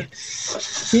baby.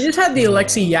 He just had the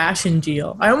Alexei Yashin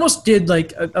deal. I almost did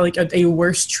like a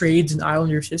worst trades in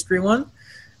Islanders history one,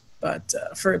 but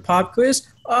for a pop quiz,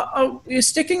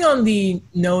 sticking on the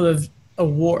note of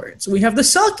awards, we have the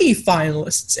Selke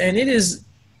finalists, and it is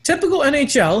typical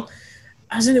NHL,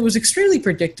 as in it was extremely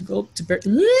predictable.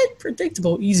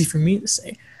 Easy for me to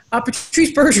say.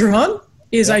 Patrice Bergeron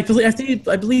is, I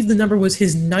believe the number was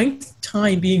his 9th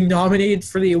time being nominated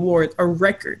for the award, a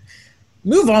record.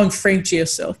 Move on, Frank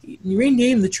Giaselke. You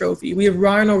rename the trophy. We have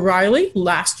Ryan O'Reilly,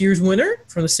 last year's winner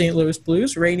from the St. Louis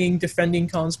Blues, reigning defending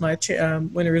Conn Smythe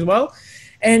winner as well.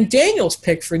 And Daniel's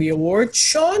pick for the award,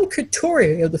 Sean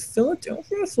Couturier of the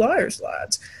Philadelphia Flyers,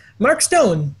 lads. Mark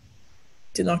Stone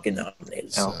did not get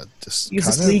nominated. No. Because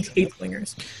this league hates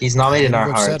wingers. He's nominated in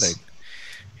our hearts.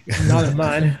 Not in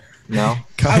mine. No.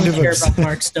 I don't care about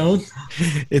Mark Stone.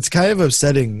 It's kind of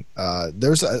upsetting. I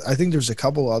think there's a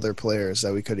couple other players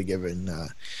that we could have given,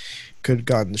 could have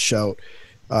gotten the shout.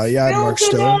 Mark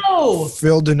Stone.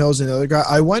 Phil Deneau's another guy.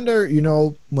 I wonder,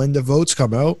 when the votes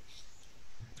come out,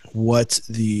 where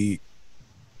Phil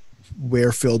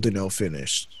Deneau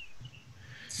finished.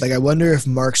 Like, I wonder if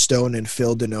Mark Stone and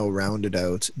Phil Deneau rounded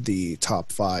out the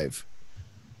top 5.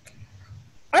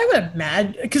 I would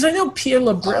mad because I know Pierre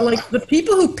LeBrun, like the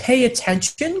people who pay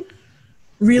attention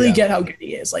really get how good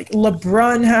he is. Like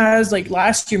LeBrun has, like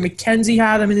last year McKenzie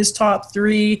had him in his top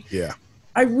 3. Yeah.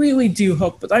 I really do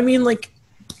hope, but I mean, like,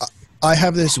 I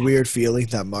have this weird feeling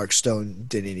that Mark Stone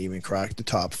didn't even crack the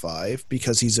top 5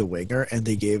 because he's a winger, and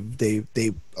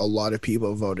a lot of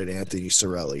people voted Anthony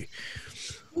Cirelli.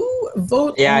 Who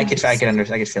vote? Yeah, I could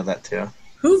understand. I could feel that too.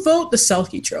 Who vote the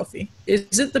Selke Trophy?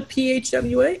 Is it the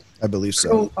PHWA? I believe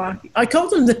so. I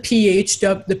called them the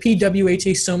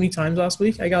PWHA so many times last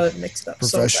week. I got it mixed up.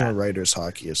 Professional Writers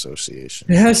Hockey Association.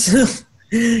 Yes.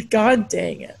 God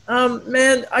dang it.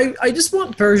 Man, I just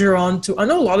want Bergeron to. I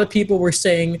know a lot of people were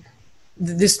saying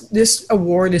this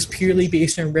award is purely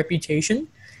based on reputation.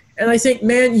 And I think,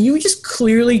 man, you just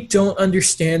clearly don't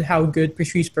understand how good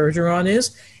Patrice Bergeron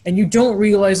is, and you don't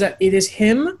realize that it is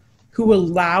him who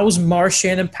allows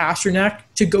Marchand and Pasternak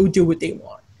to go do what they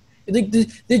want. Like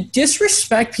the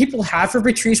disrespect people have for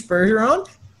Patrice Bergeron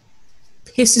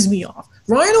pisses me off.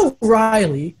 Ryan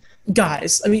O'Reilly,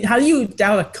 guys, I mean, how do you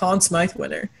doubt a Conn Smythe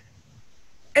winner?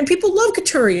 And people love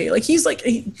Couturier. Like he's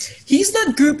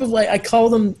that group of, like, I call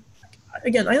them,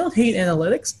 again, I don't hate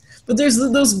analytics, but there's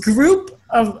those group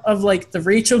of like the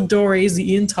Rachel Doreys,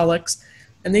 the Ian Tullocks,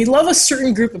 and they love a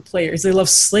certain group of players. They love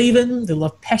Slavin, they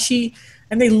love Pesci,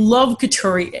 and they love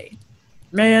Couturier.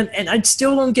 Man, and I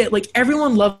still don't get, like,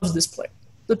 everyone loves this player.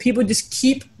 The people just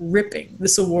keep ripping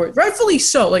this award. Rightfully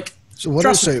so. Like, so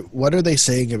what are they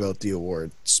saying about the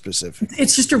award specifically?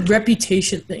 It's just a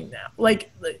reputation thing now.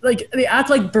 Like they act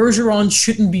like Bergeron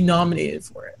shouldn't be nominated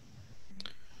for it.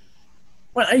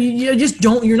 Well, you just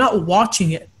don't. You're not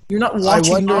watching it. You're not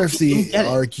watching. I wonder if the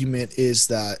argument is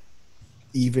that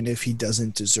even if he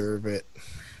doesn't deserve it.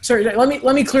 Sorry, let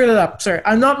me clear that up. Sorry,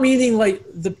 I'm not meaning like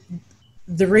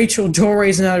the Rachel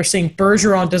Doreys and that are saying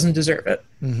Bergeron doesn't deserve it.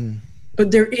 Mm-hmm.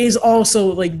 But there is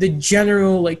also, like, the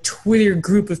general, like, Twitter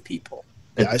group of people.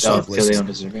 Yeah, I stopped they don't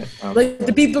deserve it. Like,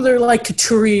 the people that are like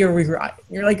Couturier or Ryan.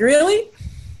 You're like, really?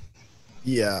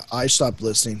 Yeah, I stopped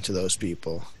listening to those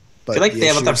people. But I feel like they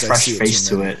have a fresh face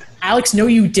to it. Alex, no,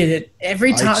 you did it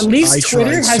every time. Leafs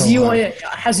Twitter has you on a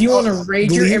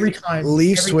rager every time.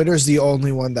 Leafs Twitter is the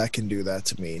only one that can do that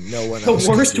to me. No one else.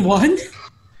 The worst one?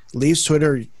 Leafs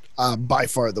Twitter, by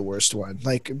far the worst one.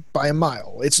 Like, by a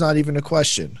mile. It's not even a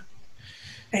question.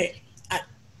 Hey,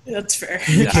 that's fair.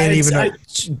 You can't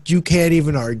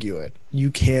even argue it.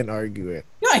 You can't argue it.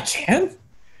 No, I can.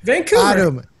 Vancouver.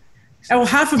 Adam. Oh,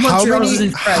 half of Montreal is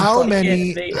in Fred.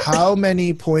 How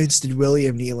many points did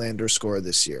William Nylander score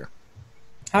this year?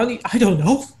 I don't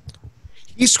know.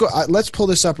 He scored. Let's pull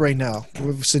this up right now,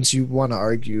 since you want to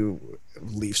argue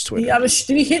Leafs Twitter. Yeah,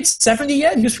 did he hit 70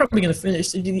 yet? He was probably going to finish.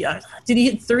 Did he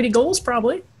hit 30 goals?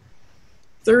 Probably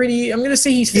 30. I'm going to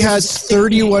say he has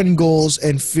 31 goals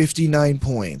and 59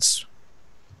 points.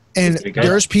 And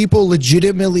there's people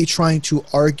legitimately trying to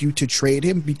argue to trade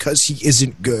him because he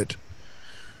isn't good.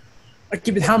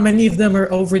 Okay, but how many of them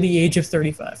are over the age of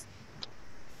 35?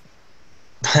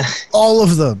 All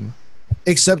of them.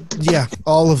 Except,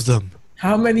 all of them.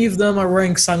 How many of them are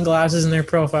wearing sunglasses in their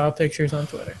profile pictures on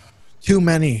Twitter? Too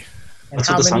many. And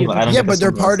how many of them? Yeah, but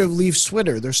they're part of Leafs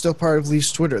Twitter. They're still part of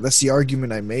Leafs Twitter. That's the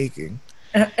argument I'm making.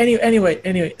 Anyway,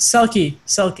 Selke.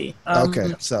 Okay,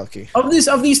 Selke.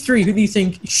 Of these three, who do you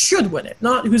think should win it?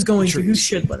 Not who's going to, who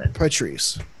should win it?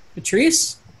 Patrice?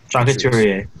 Sean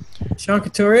Couturier. Sean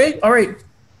Couturier? All right,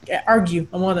 argue.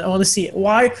 I want to see it.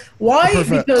 Why?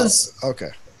 Because okay.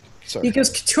 Sorry. Because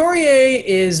Couturier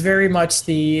is very much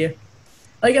the,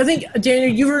 like, I think,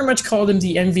 Daniel, you very much called him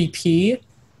the MVP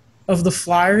of the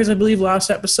Flyers, I believe, last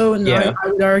episode, and I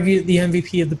would argue that the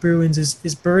MVP of the Bruins is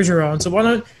Bergeron. So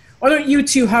why don't you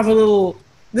two have a little?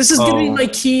 This is going to be my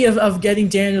key of getting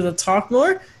Daniel to talk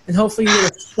more, and hopefully we'll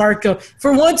spark up.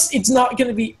 For once, it's not going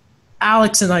to be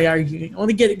Alex and I arguing. I want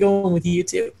to get it going with you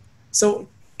two. So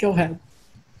go ahead.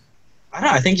 I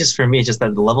don't know. I think just for me, it's just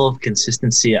that the level of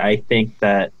consistency. I think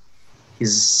that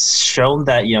he's shown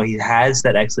that he has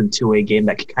that excellent two-way game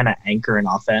that can kind of anchor an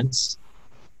offense.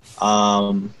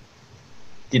 The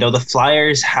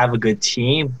Flyers have a good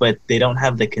team, but they don't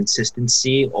have the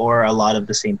consistency or a lot of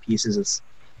the same pieces as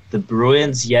the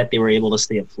Bruins, yet they were able to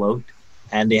stay afloat,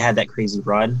 and they had that crazy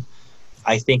run.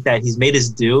 I think that he's made his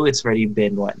due. It's already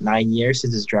been, 9 years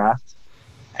since his draft,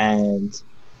 and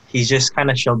he's just kind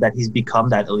of shown that he's become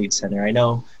that elite center. I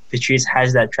know Patrice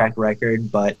has that track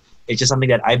record, but it's just something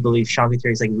that I believe Sean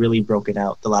Couturier is really broken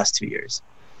out the last 2 years.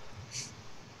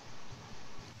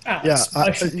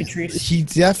 He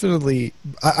definitely.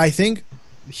 I think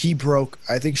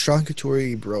Sean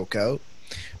Couturier broke out,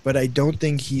 but I don't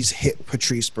think he's hit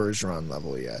Patrice Bergeron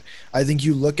level yet. I think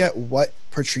you look at what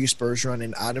Patrice Bergeron,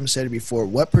 and Adam said it before,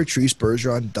 what Patrice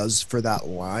Bergeron does for that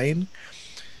line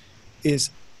is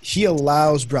he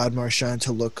allows Brad Marchand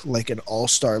to look like an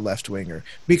all-star left winger.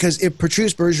 Because if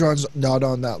Patrice Bergeron's not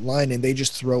on that line and they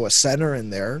just throw a center in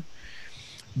there,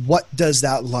 what does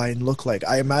that line look like?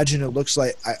 I imagine it looks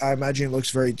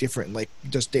very different. Like,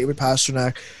 does David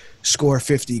Pastrnak score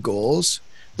 50 goals?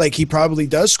 Like, he probably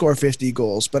does score 50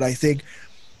 goals, but I think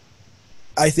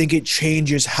it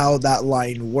changes how that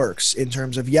line works in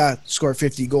terms of, score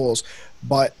 50 goals,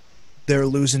 but they're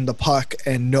losing the puck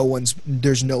and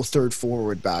there's no third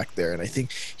forward back there. And I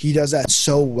think he does that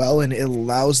so well, and it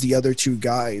allows the other two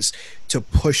guys to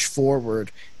push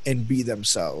forward and be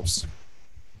themselves.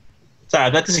 So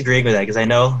I'm not disagreeing with that, because I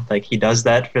know he does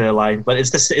that for the line, but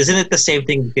isn't it the same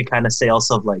thing you could kind of say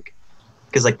also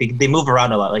because they move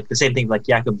around a lot, the same thing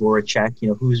Jakub Voracek,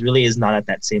 who really is not at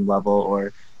that same level,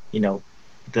 or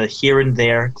the here and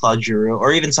there Claude Giroux,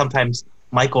 or even sometimes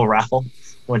Michael Raffl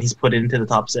when he's put into the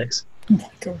top six.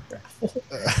 Michael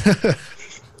Raffl.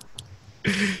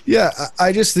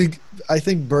 I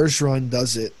think Bergeron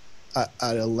does it at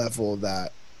a level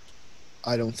that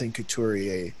I don't think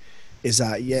Couturier is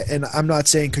at yet. And I'm not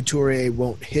saying Couturier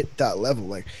won't hit that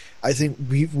level. I think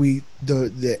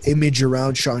the image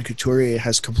around Sean Couturier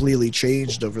has completely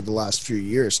changed over the last few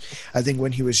years. I think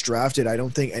when he was drafted, I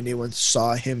don't think anyone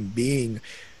saw him being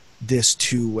this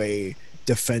two-way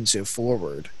defensive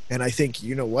forward. And I think,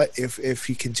 you know what, if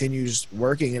he continues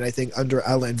working, and I think under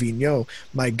Alain Vigneault,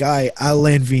 my guy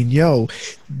Alain Vigneault,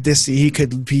 he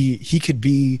could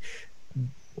be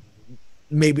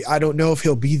maybe, I don't know if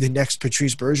he'll be the next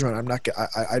Patrice Bergeron.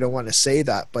 I don't want to say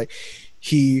that, but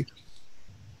he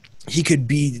could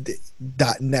be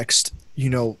that next,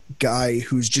 guy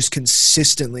who's just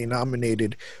consistently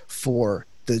nominated for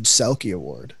the Selke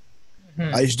Award.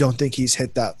 Mm-hmm. I just don't think he's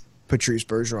hit that Patrice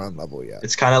Bergeron level yet.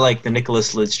 It's kind of like the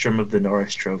Nicholas Lidstrom of the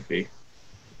Norris Trophy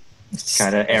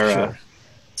kind of era. Sure.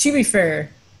 To be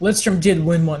fair, Lidstrom did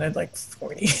win one at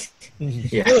 40.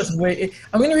 Yeah.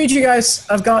 I'm going to read you guys.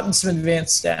 I've gotten some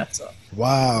advanced stats up.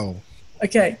 Wow.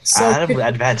 Okay, so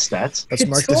advanced stats. Let's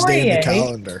mark this day in the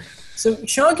calendar. So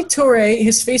Sean Couturier,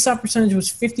 his face-off percentage was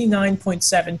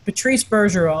 59.7. Patrice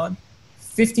Bergeron,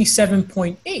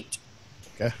 57.8.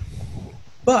 Okay.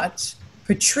 But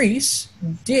Patrice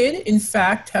did, in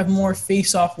fact, have more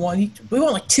face-off we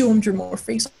won 200 more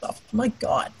face-offs. My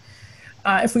God.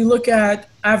 If we look at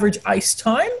average ice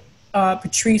time,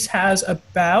 Patrice has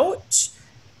about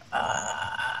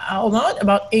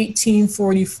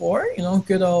 1844.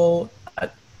 Good old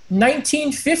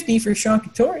 1950 for Sean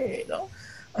Couturier, though.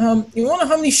 You want to know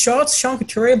how many shots Sean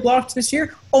Couturier blocked this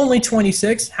year? Only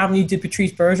 26. How many did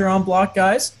Patrice Bergeron block,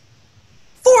 guys?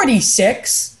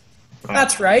 46.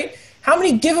 That's right. How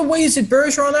many giveaways did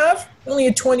Bergeron have? Only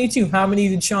had 22. How many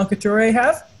did Sean Couturier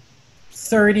have?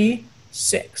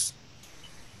 36.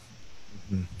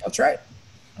 Mm-hmm. That's right.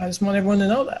 I just want everyone to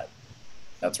know that.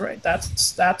 That's right.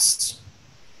 That's.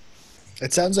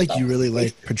 It sounds like you really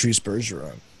like Patrice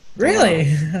Bergeron. Really?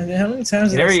 How many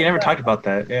times? You never talked about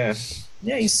that. Yeah.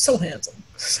 Yeah, he's so handsome.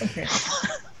 So handsome.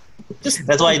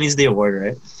 That's why he needs the award,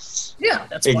 right? Yeah,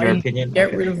 that's in why your you opinion?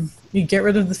 get rid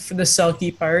of the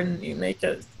Selke part and you make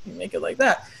it like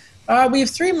that. We have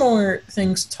 3 more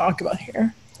things to talk about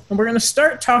here, and we're going to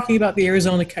start talking about the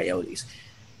Arizona Coyotes.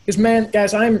 Because man,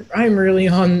 guys, I'm really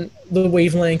on the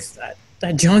wavelength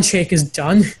that John Chayka is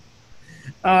done.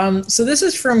 So this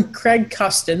is from Craig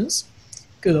Custins.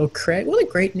 Good old Craig. What a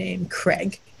great name,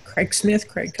 Craig. Craig Smith,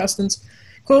 Craig Custins.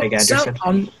 Quote,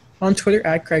 on Twitter,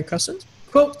 at Craig Custins.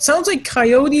 Quote, sounds like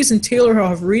Coyotes and Taylor Hall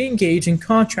have re-engaged in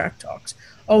contract talks.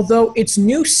 Although its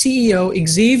new CEO,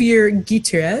 Xavier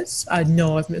Gutierrez, I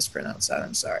know I've mispronounced that,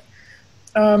 I'm sorry.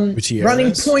 Gutierrez?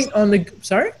 Running point on the,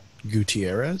 sorry?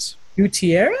 Gutierrez?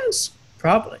 Gutierrez?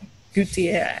 Probably.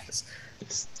 Gutierrez.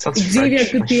 Xavier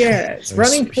Gutierrez.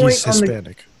 Running point he's on the...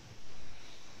 Hispanic.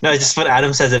 No, it's just what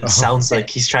Adam says. It sounds like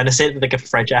he's trying to say it with like a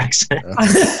French accent.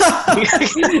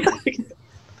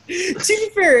 To be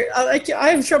fair, I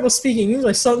have trouble speaking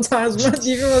English sometimes. But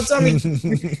you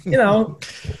know,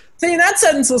 saying that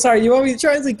sentence was hard. You want me to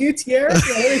try and say Gutierrez?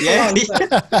 Yeah.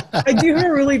 I do have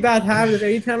a really bad habit.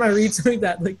 Every time I read something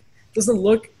that like doesn't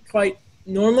look quite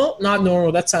normal, not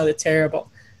normal. That sounded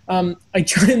terrible. I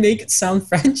try to make it sound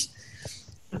French.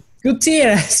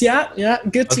 Gutierrez, yeah,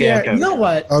 Gutierrez. Okay. You know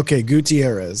what? Okay,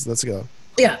 Gutierrez. Let's go.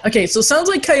 Yeah, okay, so it sounds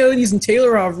like Coyotes and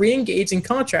Taylor are re-engaged in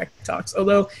contract talks,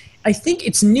 although I think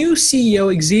it's new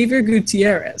CEO Xavier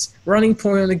Gutierrez running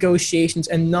point on negotiations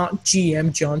and not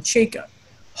GM John Chayka.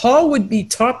 Hall would be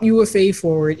top UFA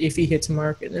forward if he hits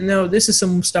market. And now this is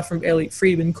some stuff from Elliot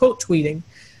Friedman, quote tweeting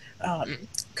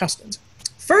Customs.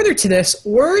 Further to this,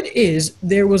 word is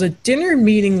there was a dinner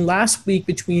meeting last week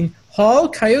between Hall,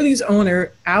 Coyotes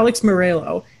owner Alex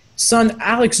Morello, son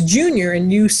Alex Jr., and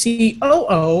new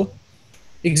COO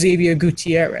Xavier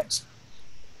Gutierrez.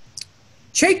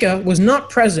 Chayka was not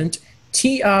present.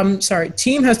 Team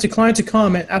has declined to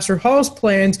comment after Hall's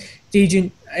plans.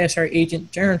 Agent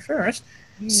Jaron Ferris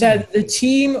said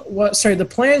the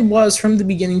plan was from the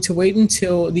beginning to wait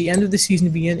until the end of the season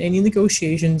to begin any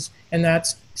negotiations, and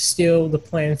that's still the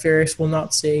plan. Ferris will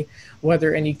not say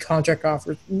whether any contract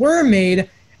offers were made.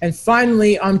 And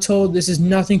finally, I'm told this has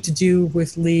nothing to do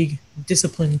with league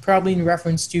discipline, probably in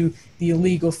reference to the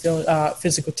illegal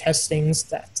physical testings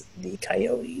that the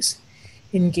Coyotes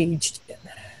engaged in.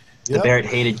 The Barrett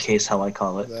Hayden case, how I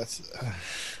call it.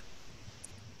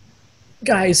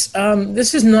 Guys,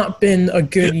 this has not been a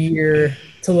good year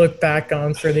to look back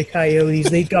on for the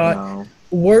Coyotes. They got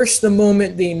worse the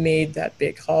moment they made that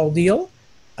big Hall deal.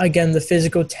 Again, the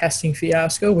physical testing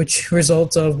fiasco, which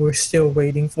results of we're still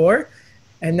waiting for.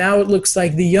 And now it looks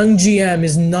like the young GM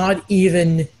is not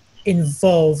even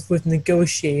involved with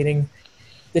negotiating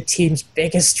the team's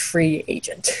biggest free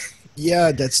agent.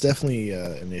 Yeah, that's definitely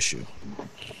an issue.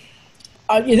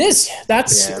 It is.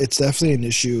 It's definitely an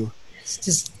issue. It's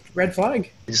just red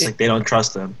flag. It's just like they don't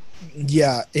trust them.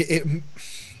 Yeah. The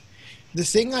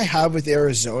thing I have with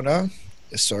Arizona,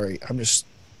 sorry, I'm just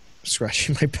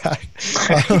scratching my back.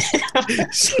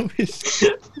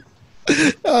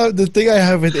 The thing I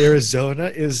have with Arizona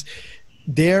is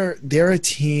they're a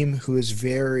team who is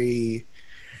very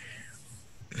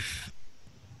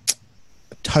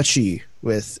touchy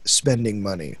with spending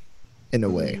money in a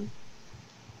way.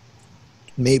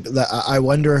 Maybe I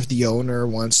wonder if the owner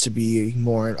wants to be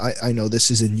more. I know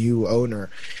this is a new owner.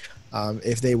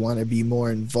 If they want to be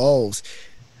more involved.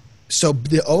 So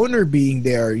the owner being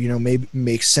there, maybe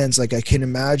makes sense. Like I can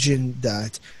imagine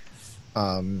that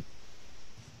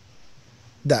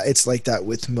that it's like that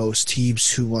with most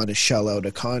teams who want to shell out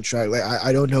a contract. Like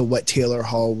I don't know what Taylor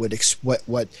Hall would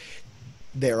what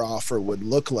their offer would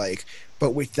look like,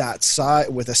 but with that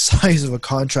with the size of a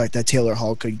contract that Taylor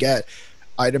Hall could get,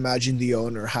 I'd imagine the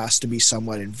owner has to be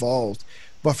somewhat involved.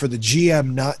 But for the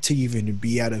GM not to even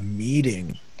be at a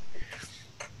meeting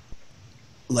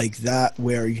like that,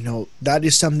 where that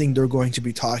is something they're going to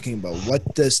be talking about.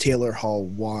 What does Taylor Hall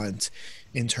want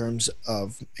in terms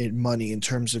of money, in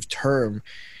terms of term?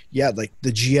 Yeah, like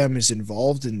the GM is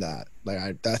involved in that.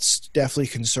 Like that's definitely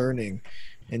concerning,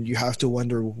 and you have to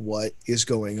wonder what is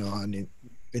going on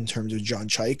in terms of John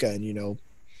Chayka. And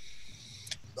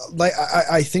like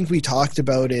I think we talked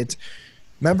about it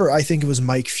remember, I think it was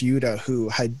Mike Fuda who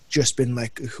had just been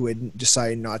who had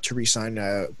decided not to re-sign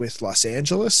with Los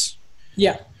Angeles.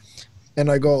 Yeah. And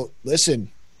I go,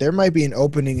 listen, there might be an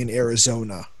opening in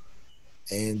Arizona,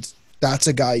 and that's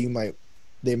a guy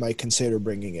they might consider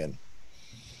bringing in.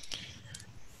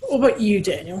 What about you,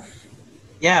 Daniel?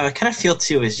 Yeah, I kind of feel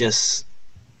too is just,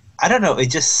 I don't know. It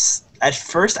just, at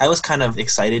first I was kind of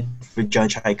excited for John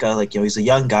Chaika. Like, he's a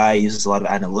young guy, he uses a lot of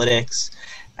analytics,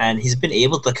 and he's been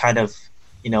able to kind of,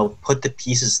 put the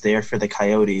pieces there for the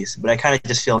Coyotes. But I kind of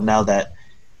just feel now that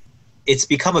it's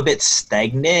become a bit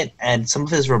stagnant, and some of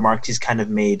his remarks he's kind of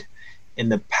made in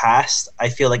the past, I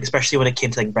feel like, especially when it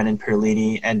came to like Brendan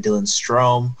Perlini and Dylan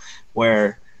Strome,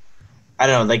 where, I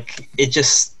don't know, like,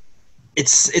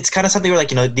 it's kind of something where,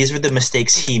 like, these were the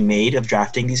mistakes he made of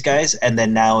drafting these guys, and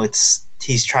then now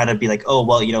he's trying to be like, oh,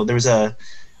 well, there was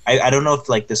I don't know if,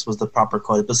 like, this was the proper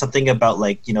quote, but something about,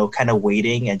 like, kind of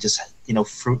waiting and just,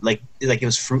 fruit, like it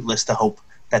was fruitless to hope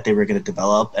that they were going to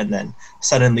develop, and then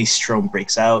suddenly Strome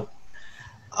breaks out.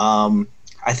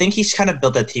 I think he's kind of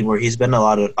built that team where he's been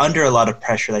under a lot of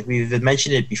pressure. Like, we've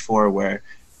mentioned it before, where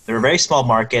they're a very small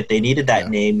market. They needed that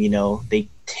name. They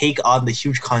take on the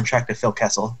huge contract of Phil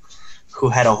Kessel, who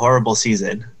had a horrible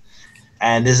season.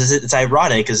 And it's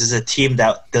ironic because this is a team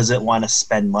that doesn't want to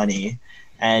spend money.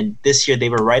 And this year they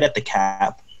were right at the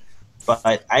cap.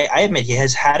 But I admit he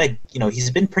has had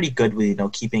he's been pretty good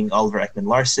with, keeping Oliver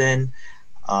Ekman-Larsson.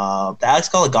 The Alex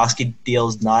Goligoski deal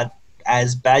is not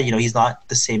as bad. He's not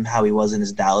the same how he was in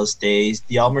his Dallas days.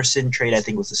 The Almerson trade, I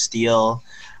think, was a steal.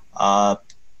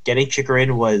 Getting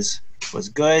Chikrin was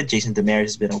good. Jason Demers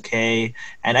has been okay.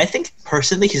 And I think,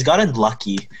 personally, he's gotten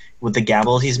lucky with the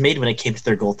gamble he's made when it came to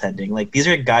their goaltending. Like, these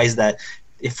are guys that,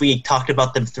 if we talked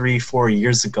about them 3-4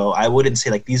 years ago, I wouldn't say,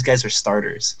 like, these guys are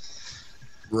starters.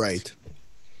 Right.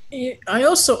 I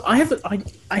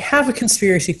have a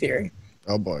conspiracy theory.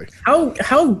 Oh boy.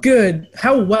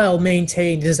 How well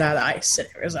maintained is that ice in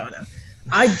Arizona?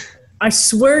 I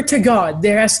swear to God,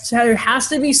 there has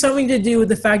to be something to do with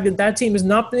the fact that team has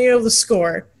not been able to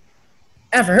score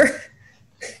ever.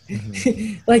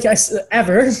 Mm-hmm.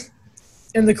 Ever.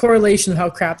 And the correlation of how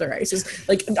crap their ice is.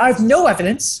 Like, I have no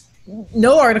evidence,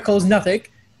 no articles, nothing.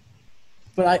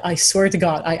 But I swear to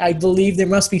God, I believe there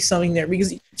must be something there,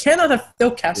 because you cannot have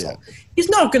Phil Kessel. Yeah. He's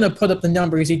not going to put up the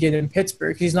numbers he did in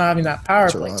Pittsburgh. He's not having that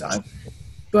power play time.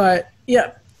 But,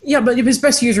 but his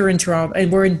best years are in Toronto,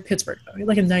 and we're in Pittsburgh.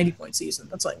 Like a 90-point season.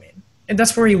 That's what I mean. And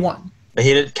that's where he won. But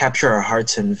he didn't capture our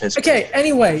hearts in Pittsburgh. Okay,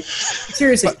 anyway,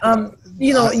 seriously.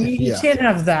 You can't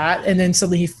have that, and then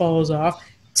suddenly he falls off.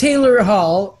 Taylor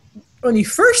Hall, when he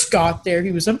first got there,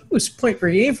 he was point per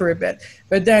game for a bit,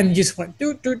 but then he just went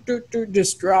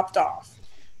just dropped off.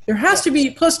 There has to be,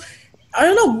 plus, I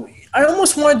don't know, I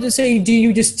almost wanted to say, do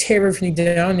you just tear everything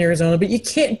down in Arizona, but you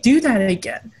can't do that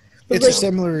again. But it's a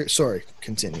similar, sorry,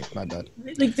 continue, my bad.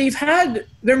 Like, they've had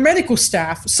their medical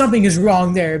staff, something is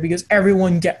wrong there, because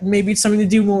maybe it's something to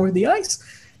do more with the ice.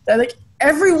 That, like,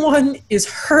 everyone is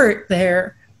hurt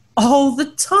there all the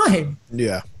time.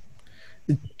 Yeah.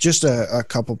 Just a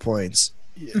couple points.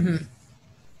 Mm-hmm.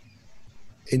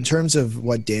 In terms of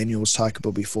what Daniel was talking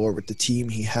about before with the team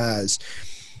he has,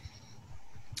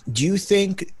 do you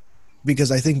think,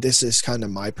 because I think this is kind of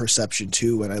my perception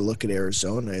too when I look at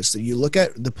Arizona, is that you look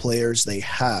at the players they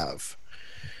have,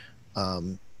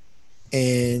 and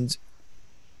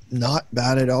not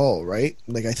bad at all, right?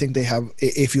 Like, I think they have,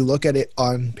 if you look at it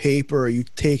on paper or you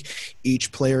take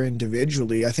each player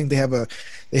individually, I think they have a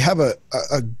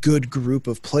good group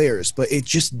of players, but it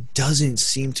just doesn't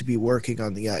seem to be working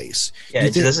on the ice. Yeah,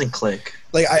 it doesn't click.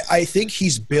 Like, I think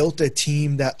he's built a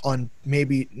team that on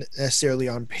maybe necessarily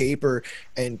on paper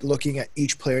and looking at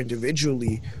each player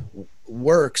individually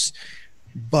works,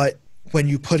 but when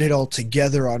you put it all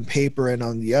together on paper and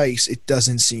on the ice, it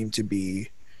doesn't seem to be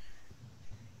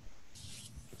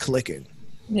clicking.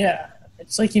 Yeah,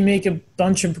 it's like you make a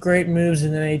bunch of great moves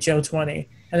in the NHL 20,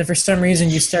 and if for some reason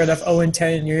you start off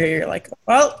 0-10 and you're like,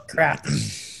 well, crap.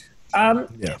 Like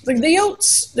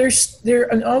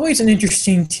they're always an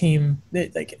interesting team.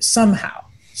 That, like, somehow,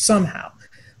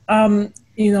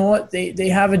 you know what? They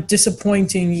have a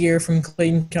disappointing year from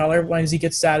Clayton Keller once he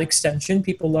gets that extension.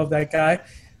 People love that guy.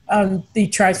 They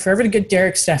tried forever to get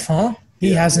Derek Stepan.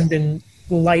 He hasn't been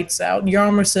lights out.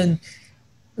 Yarmerson,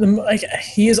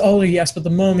 he is older, yes, but the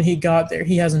moment he got there,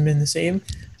 he hasn't been the same.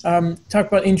 Talk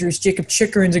about injuries. Jacob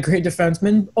Chikrin's a great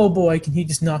defenseman. Oh boy, can he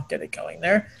just not get it going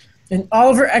there. And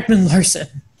Oliver Ekman-Larsson,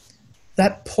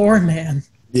 that poor man.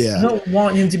 Yeah. I don't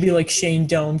want him to be like Shane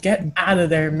Doan. Get out of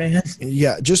there, man.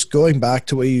 Yeah, just going back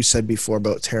to what you said before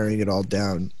about tearing it all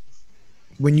down.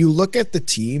 when you look at the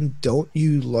team, don't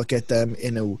you look at them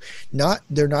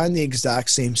they're not in the exact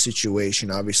same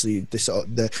situation. Obviously,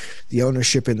 the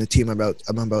ownership in the team I'm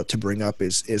about to bring up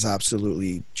is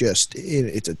absolutely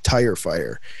it's a tire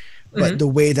fire. But the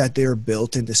way that they're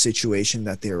built in the situation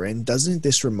that they're in, doesn't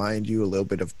this remind you a little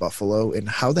bit of Buffalo? And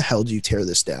how the hell do you tear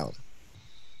this down?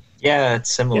 Yeah,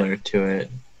 it's similar to it.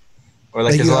 Or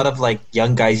there's a lot of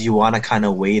young guys you want to kind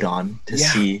of wait on to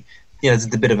see.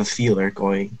 It's a bit of a feeler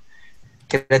going.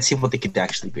 Okay, let's see what they could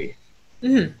actually be.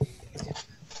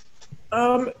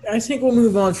 I think we'll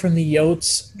move on from the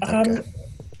Yotes.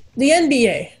 The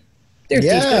NBA, they're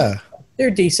decent.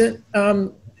 They're decent.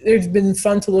 They've been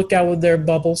fun to look at with their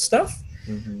bubble stuff.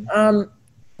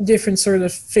 Different sort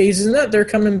of phases in that. They're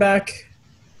coming back.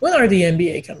 When are the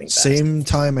NBA coming back? Same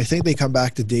time. I think they come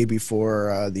back the day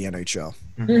before the NHL.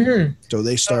 So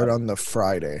they start on the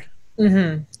Friday.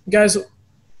 Guys,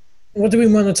 what do we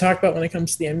want to talk about when it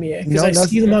comes to the NBA? Because I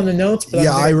see them on the notes. But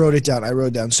I wrote it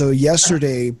down. So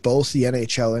yesterday, both the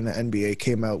NHL and the NBA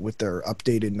came out with their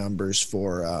updated numbers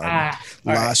for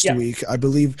last week. I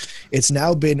believe it's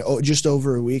now been just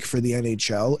over a week for the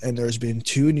NHL, and there's been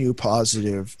 2 new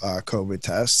positive COVID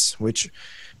tests, which,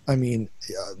 I mean,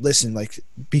 listen,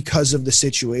 because of the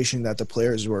situation that the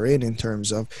players were in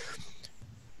terms of,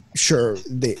 sure,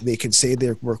 they can say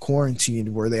they were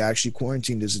quarantined. Were they actually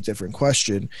quarantined is a different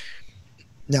question.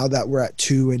 Now that we're at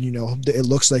 2 and, it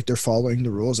looks like they're following the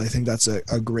rules, I think that's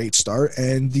a great start.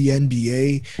 And the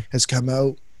NBA has come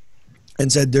out and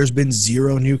said there's been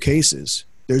 0 new cases.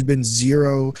 There's been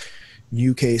 0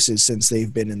 new cases since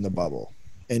they've been in the bubble.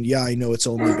 And, I know it's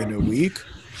only been a week.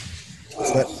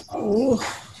 But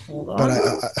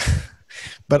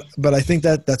I think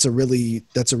that's a really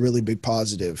big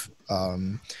positive.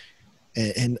 And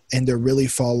they're really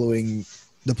following –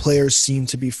 the players seem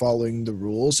to be following the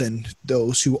rules, and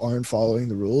those who aren't following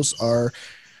the rules are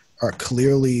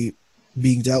clearly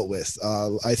being dealt with.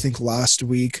 I think last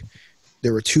week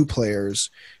there were 2 players,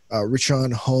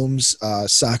 Richaun Holmes,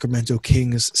 Sacramento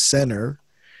Kings center,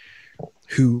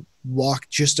 who walked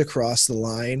just across the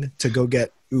line to go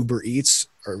get Uber Eats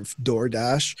or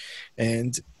DoorDash,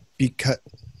 and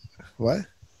what?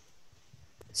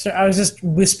 So I was just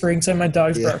whispering. So my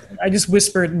dog's barking. I just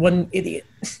whispered, "What an idiot!"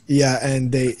 Yeah,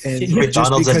 and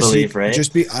McDonald's, I believe, right?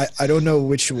 I don't know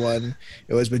which one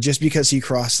it was, but just because he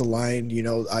crossed the line,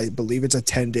 I believe it's a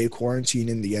 10-day quarantine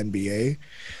in the NBA.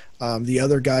 The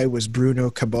other guy was Bruno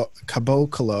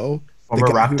Caboclo. Former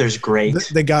Raptors great.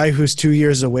 The guy who's 2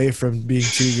 years away from being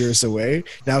 2 years away.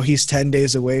 Now he's 10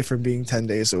 days away from being 10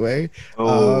 days away. I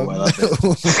love it.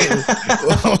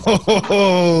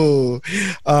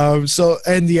 So,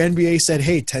 and the NBA said,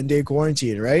 hey, 10-day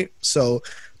quarantine, right? So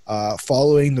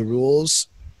following the rules,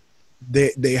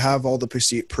 they have all the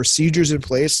procedures in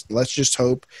place. Let's just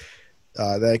hope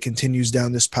that it continues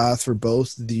down this path for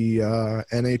both the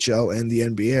NHL and the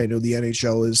NBA. I know the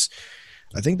NHL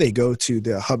I think they go to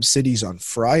the hub cities on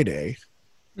Friday.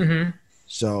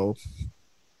 So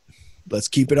let's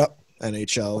keep it up,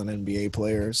 NHL and NBA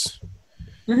players.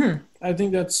 I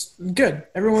think that's good.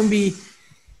 Everyone be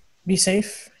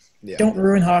safe. Yeah. Don't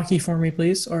ruin hockey for me,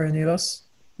 please, or any of us.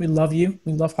 We love you.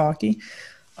 We love hockey.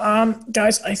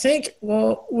 Guys, I think,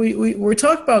 we're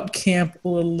talking about camp a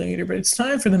little later, but it's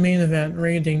time for the main event,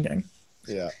 Ring a Ding Ding.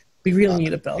 Yeah. We really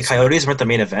need a bell. The Coyotes weren't the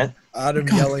main event? Adam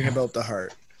yelling about the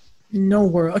Hart. No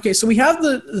world. Okay, so we have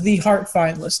the Hart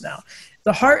finalists now.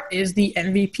 The Hart is the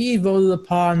MVP voted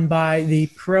upon by the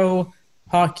Pro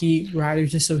Hockey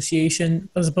Writers Association,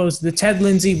 as opposed to the Ted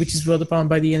Lindsay, which is voted upon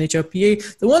by the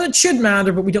NHLPA. The one that should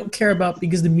matter, but we don't care about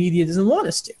because the media doesn't want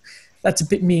us to. That's a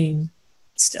bit mean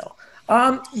still.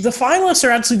 The finalists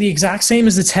are actually the exact same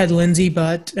as the Ted Lindsay,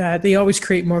 but they always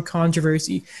create more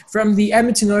controversy. From the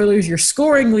Edmonton Oilers, your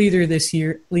scoring leader this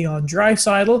year, Leon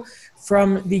Draisaitl.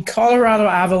 From the Colorado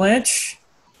Avalanche,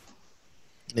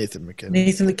 Nathan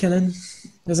MacKinnon.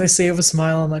 As I say with a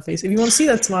smile on my face. If you want to see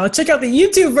that smile, check out the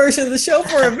YouTube version of the show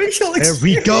for a visual experience.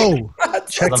 There we go.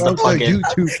 Check out the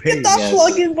YouTube page. Get that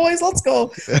plug-in, boys. Let's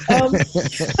go.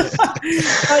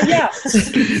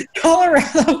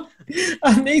 Colorado.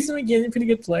 Nathan MacKinnon, pretty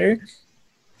good player.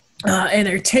 And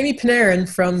Artemi Panarin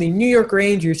from the New York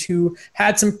Rangers, who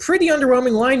had some pretty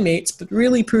underwhelming line mates, but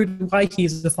really proved why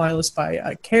he's the finalist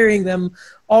by carrying them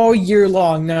all year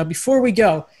long. Now, before we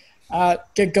get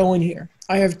going here,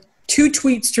 I have 2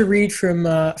 tweets to read from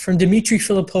Dmitry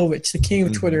Filipovich, the king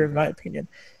of Twitter, in my opinion.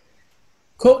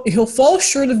 Quote, he'll fall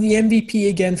short of the MVP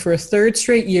again for a 3rd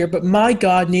straight year, but my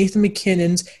God, Nathan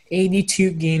MacKinnon's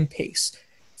 82-game pace.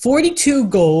 42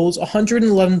 goals,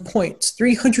 111 points,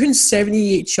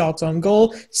 378 shots on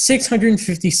goal,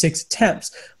 656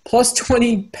 attempts. plus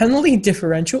 20 penalty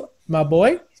differential. My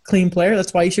boy, clean player.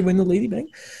 That's why he should win the Lady Bing.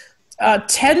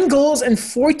 10 goals and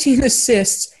 14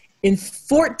 assists in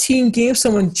 14 games.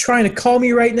 Someone trying to call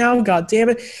me right now. God damn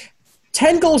it.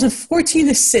 10 goals and 14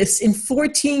 assists in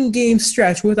 14 game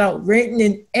stretch without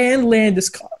Rantanen and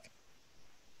Landeskog.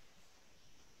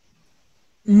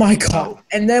 My God.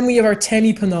 And then we have our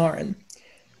Artemi Panarin.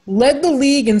 Led the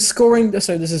league in scoring.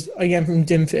 Sorry, this is again from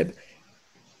DimFib.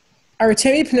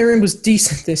 Artemi Panarin was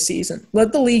decent this season.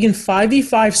 Led the league in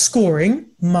 5v5 scoring.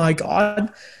 My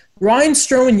God. Ryan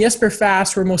Strome and Jesper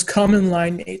Fast were most common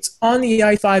line mates. On the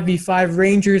ice 5v5,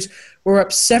 Rangers were up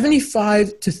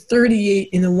 75-38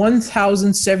 in the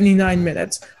 1,079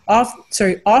 minutes. Off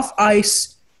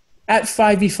ice at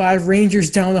 5v5,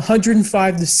 Rangers down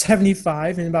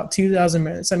 105-75 in about 2,000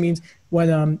 minutes. That means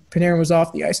when Panarin was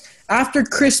off the ice. After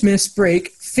Christmas break,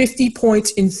 50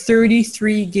 points in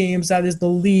 33 games. That is the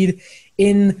lead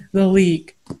in the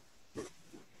league.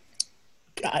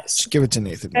 Guys. Just give it to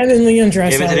Nathan. And then Leon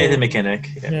Draisaitl. Give it to Nathan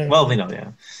McKinnon. Yeah. Well, we know,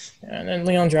 yeah. And then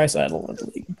Leon Draisaitl led the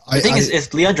league. The thing is,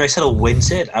 if Leon Draisaitl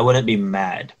wins it, I wouldn't be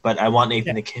mad. But I want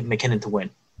Nathan McKinnon to win.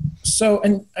 So,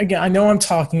 and again, I know I'm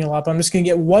talking a lot, but I'm just going to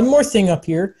get one more thing up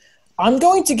here. I'm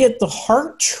going to get the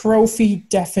Hart Trophy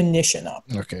definition up.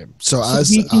 Okay. So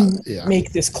we can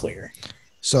make this clear.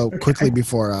 So quickly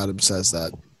before Adam says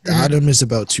that, Adam is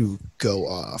about to go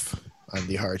off on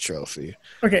the Hart Trophy.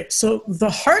 Okay, so the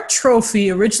Hart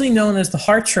Trophy, originally known as the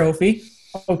Hart Trophy,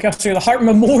 the Hart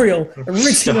Memorial,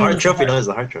 the Hart Trophy known as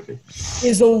the Hart Trophy,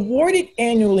 is awarded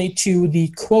annually to the,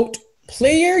 quote,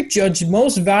 player judged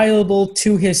most valuable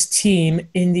to his team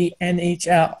in the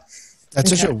NHL. That's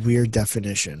such a weird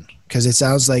definition because it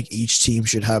sounds like each team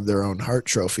should have their own Hart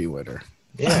Trophy winner.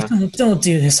 Yeah. Don't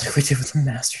do this like we did with the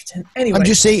Masterton. Anyway. I'm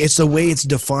just saying it's the way it's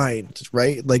defined,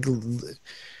 right? Like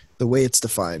the way it's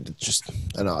defined. It's just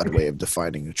an odd way of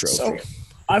defining the trophy. So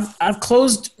I've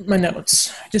closed my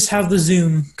notes. I just have the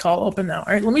Zoom call open now.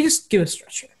 All right, let me just give a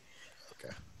stretch here.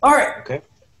 Okay. All right.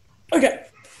 Okay.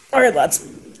 All right, lads.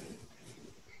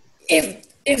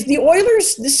 If the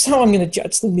Oilers, this is how I'm going to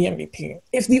judge the MVP.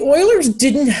 If the Oilers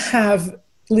didn't have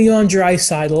Leon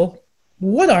Draisaitl,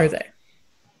 what are they?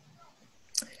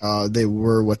 They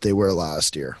were what they were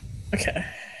last year. Okay.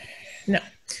 No.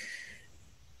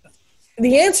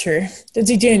 The answer,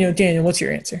 Daniel, what's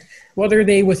your answer? What are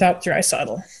they without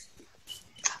Draisaitl?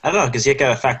 I don't know, because you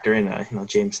got to factor in,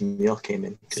 James Neal came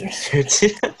in.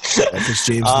 Because James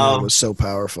Neal was so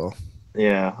powerful.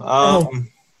 Yeah. No.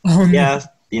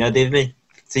 Yeah, they've been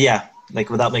 – so, yeah, like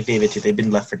without McDavid, too, they've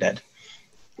been left for dead.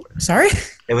 Sorry?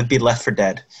 It would be left for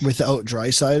dead. Without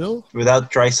Draisaitl? Without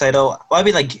Draisaitl. Well, I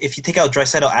mean, like, if you take out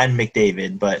Draisaitl and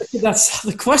McDavid, but – That's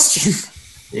the question.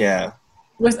 Yeah.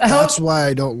 That's why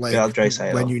I don't like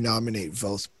when you nominate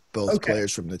both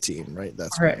players from the team, right?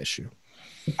 That's my issue.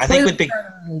 I think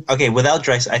without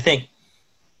Draisaitl, I think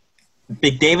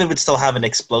McDavid would still have an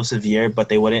explosive year, but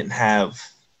they wouldn't have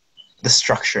the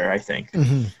structure, I think.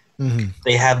 Mm-hmm. Mm-hmm.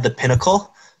 They have the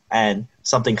pinnacle and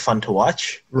something fun to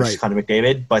watch, which is Connor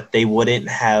McDavid, but they wouldn't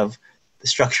have the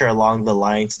structure along the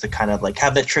lines to kind of like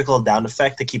have that trickle down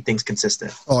effect to keep things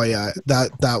consistent. Oh yeah,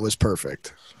 that was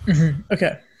perfect. Mm-hmm.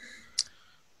 Okay.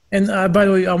 And by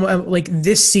the way, like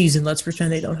this season, let's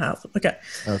pretend they don't have them.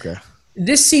 Okay.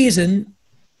 This season,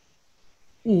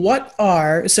 so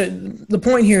the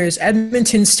point here is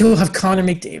Edmonton still have Connor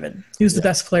McDavid, who's the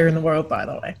best player in the world, by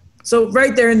the way. So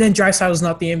right there, and then Draisaitl is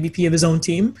not the MVP of his own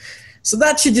team. So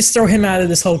that should just throw him out of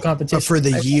this whole competition. But for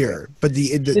the year. But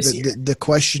the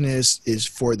question is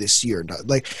for this year. Not,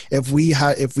 like if we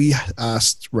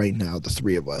asked right now, the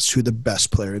three of us, who the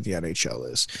best player in the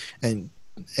NHL is,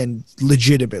 and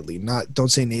legitimately,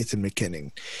 don't say Nathan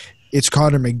McKinnon, it's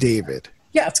Connor McDavid.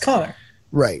 Yeah, it's Connor.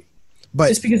 Right. But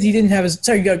just because he didn't have his –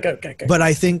 sorry, go. But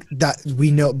I think that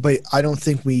we know – but I don't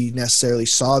think we necessarily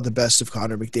saw the best of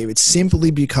Connor McDavid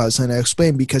simply because – and I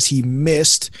explained because he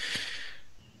missed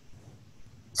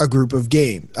a group of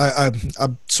games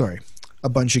a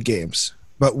bunch of games.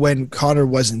 But when Connor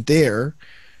wasn't there,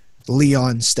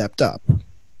 Leon stepped up.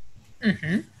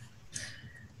 Mm-hmm.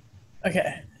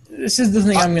 Okay. This is the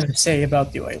thing I'm going to say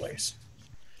about the Oilers.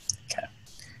 Okay.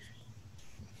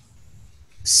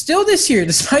 Still this year,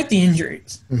 despite the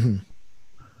injuries,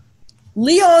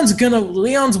 Leon's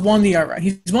won the outright.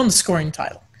 He's won the scoring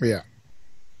title. Yeah.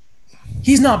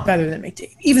 He's not better than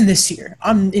McDavid. Even this year,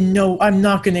 I'm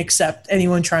not going to accept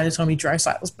anyone trying to tell me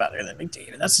Draisaitl's better than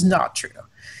McDavid. That's not true.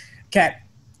 Okay.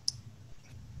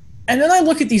 And then I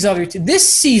look at these other two. This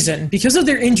season, because of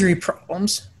their injury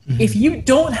problems, if you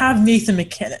don't have Nathan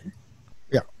McKinnon,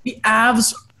 the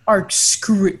Avs are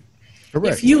screwed.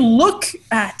 Correct. If you look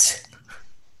at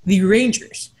the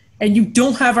Rangers and you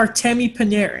don't have Artemi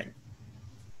Panarin,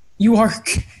 you're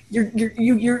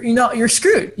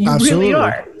screwed. You Absolutely. really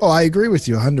are. Oh, I agree with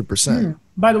you 100%.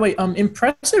 By the way,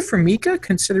 impressive for Mika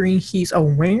considering he's a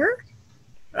winger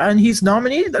and he's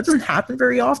nominated. That doesn't happen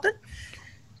very often.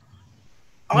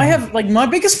 I have my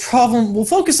biggest problem. We'll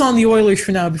focus on the Oilers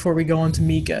for now before we go on to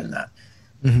Mika and that.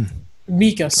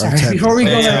 Mika, sorry. Artemi. Before we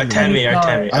go Yeah, there,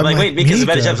 Artemi. I'm like, wait, because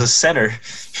Zibanejad's a center.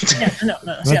 No.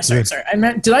 Yeah, sorry. I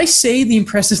meant. Did I say the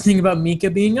impressive thing about Mika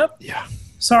being up? Yeah.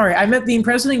 Sorry, I meant the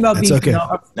impressive thing about being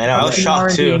up. I know, I was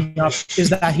shocked too. Is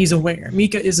that he's a winger.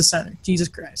 Mika is a center. Jesus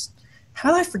Christ.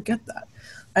 How did I forget that?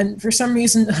 And for some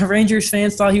reason, Rangers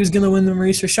fans thought he was going to win the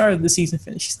Maurice Richard the season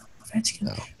finish. He's not Ovechkin.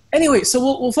 No. Anyway, so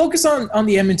we'll focus on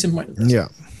the Edmonton Oilers. Yeah.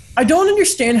 I don't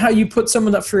understand how you put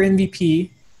someone up for MVP,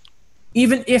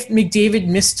 even if McDavid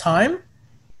missed time,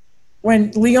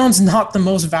 when Leon's not the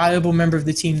most valuable member of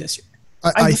the team this year.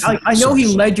 I know he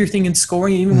led your thing in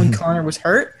scoring even when Connor was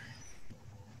hurt,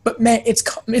 but man, it's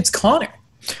Connor.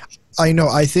 I know.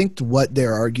 I think what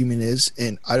their argument is,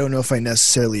 and I don't know if I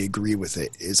necessarily agree with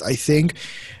it, is I think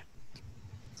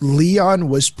Leon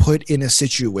was put in a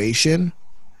situation.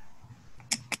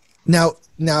 Now,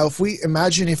 if we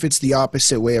imagine if it's the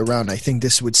opposite way around, I think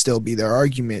this would still be their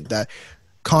argument that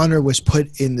Connor was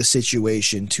put in the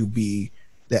situation to be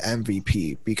the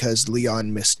MVP because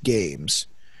Leon missed games.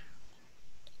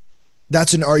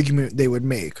 That's an argument they would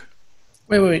make.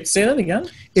 Wait. Say that again?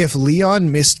 If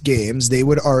Leon missed games, they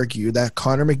would argue that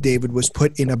Connor McDavid was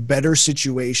put in a better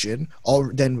situation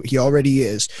than he already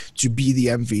is to be the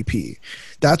MVP.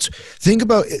 Think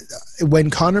about it, when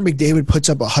Connor McDavid puts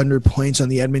up 100 points on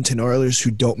the Edmonton Oilers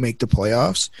who don't make the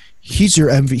playoffs, he's your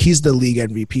MVP. He's the league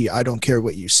MVP. I don't care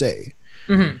what you say.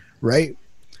 Right?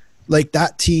 Like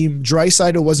that team,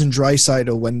 Draisaitl wasn't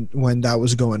Draisaitl when that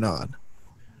was going on.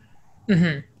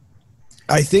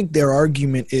 I think their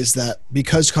argument is that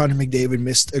because Connor McDavid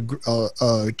missed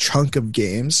a chunk of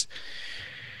games,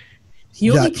 he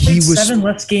only played 7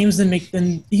 less games than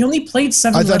he only played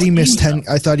 7. I thought he missed 10.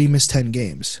 I thought he missed 10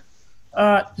 games.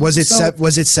 Was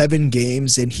it 7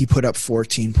 games and he put up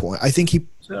 14 points? I think he.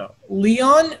 So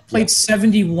Leon played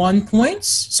 71 points.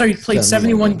 Sorry, he played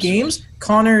 71 games.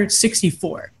 Connor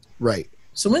 64. Right.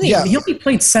 So he only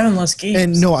played 7 less games.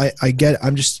 And no, I get it.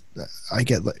 I'm just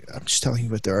telling you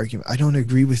what their argument. I don't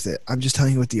agree with it. I'm just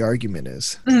telling you what the argument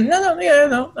is.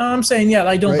 No. I'm saying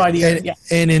I don't buy the argument.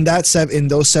 And in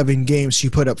those 7 games, he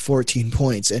put up 14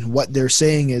 points. And what they're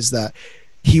saying is that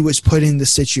he was put in the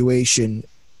situation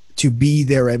to be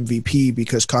their MVP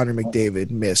because Connor McDavid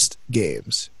missed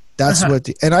games. That's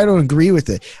and I don't agree with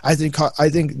it. I think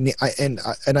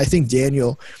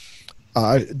Daniel.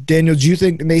 Daniel, do you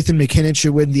think Nathan MacKinnon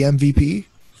should win the MVP?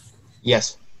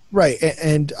 Yes. Right,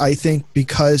 and I think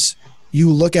because you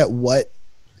look at what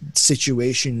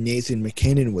situation Nathan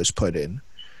MacKinnon was put in,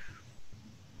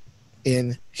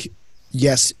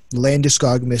 yes,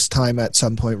 Landeskog missed time at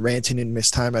some point, Rantanen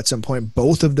missed time at some point,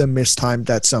 both of them missed time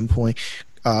at some point,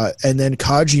 and then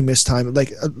Kadri missed time.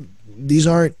 These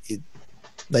aren't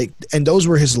and those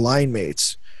were his line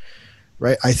mates.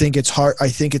 Right, I think it's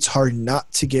hard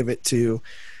not to give it to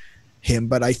him,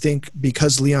 but I think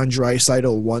because Leon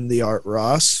Draisaitl won the Art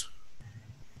Ross,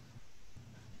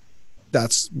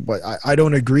 that's what I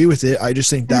don't agree with it. I just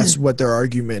think that's what their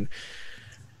argument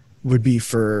would be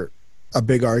for a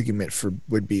big argument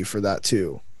would be for that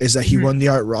too, is that he won the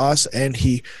Art Ross and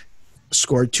he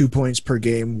scored 2 points per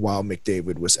game while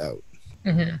McDavid was out.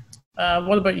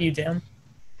 What about you, Dan?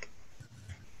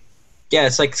 Yeah,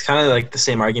 it's kind of like the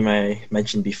same argument I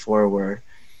mentioned before where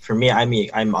for me,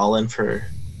 I'm all in for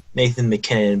Nathan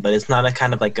MacKinnon, but it's not a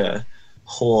kind of like a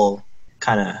whole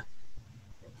kind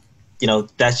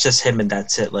of, that's just him and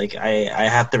that's it. I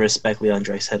have to respect Leon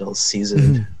Draisaitl's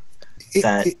season. He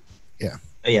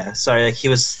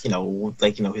was,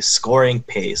 his scoring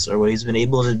pace or what he's been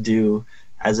able to do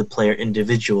as a player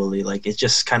individually. It's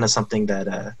just kind of something that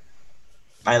I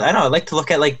don't know, I like to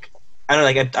look at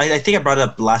I think I brought it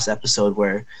up last episode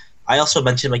where I also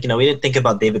mentioned we didn't think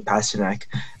about David Pastrnak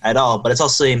at all, but it's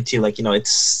also him too.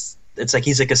 It's like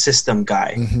he's like a system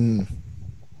guy.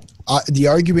 The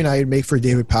argument I would make for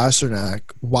David Pastrnak,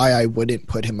 why I wouldn't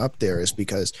put him up there, is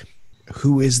because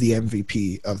who is the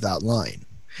MVP of that line?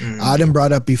 Adam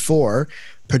brought up before,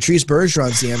 Patrice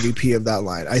Bergeron's the MVP of that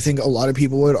line. I think a lot of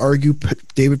people would argue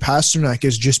David Pastrnak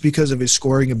is just because of his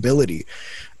scoring ability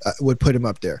would put him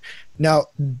up there. Now,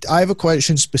 I have a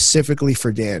question specifically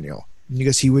for Daniel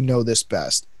because he would know this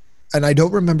best. And I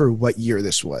don't remember what year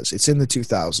this was. It's in the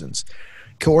 2000s.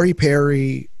 Corey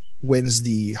Perry wins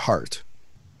the Hart.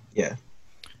 Yeah.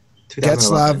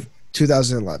 2011.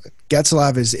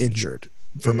 Getzlaf is injured.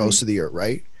 for most of the year,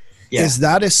 right? Yeah. Is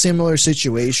that a similar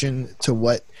situation to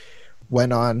what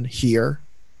went on here?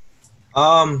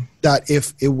 That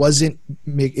if it wasn't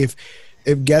if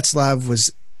Getzlav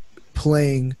was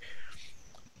playing,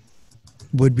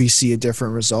 would we see a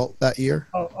different result that year?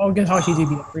 I'll get Hockey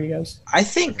DB up for you guys. I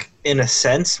think in a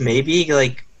sense maybe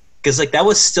like because like that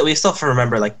was still we still have to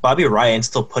remember like Bobby Ryan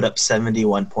still put up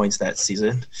 71 points that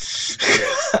season.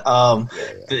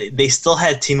 They still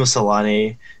had Timo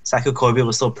Solane. Saku Koivu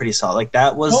was still pretty solid. Like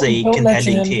that was a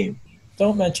contending team.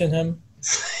 Don't mention him.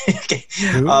 Okay.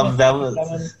 That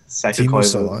was Saku Timo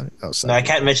Koivu. Solane? Oh, No, I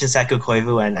can't mention Saku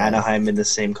Koivu and Anaheim in the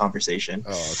same conversation.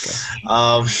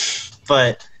 Oh, okay.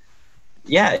 But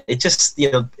yeah, it just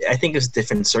I think it's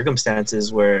different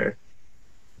circumstances where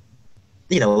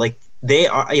like they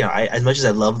are as much as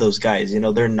I love those guys,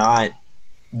 they're not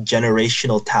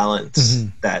generational talents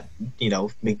that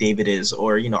McDavid is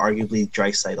or arguably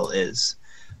Draisaitl is.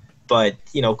 But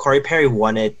Corey Perry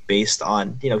won it based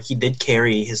on he did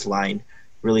carry his line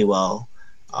really well.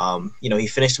 He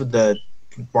finished with the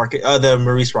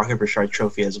Maurice Rocket Richard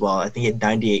Trophy as well. I think he had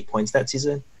 98 points that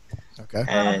season. Okay.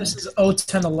 And this is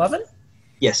 0-10-11?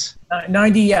 Yes.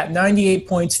 98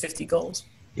 points, 50 goals.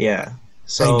 Yeah.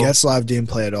 So and Getzlav didn't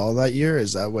play at all that year.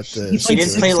 Is that what the? He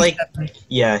didn't play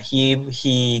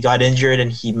he got injured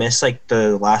and he missed like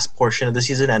the last portion of the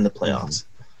season and the playoffs.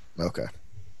 Okay.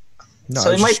 No,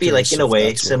 So it might be like in a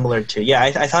way similar to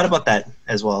I thought about that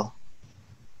as well.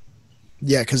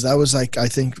 Yeah, because that was like I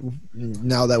think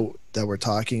now that we're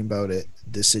talking about it,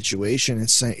 this situation,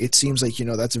 it seems like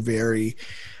that's a very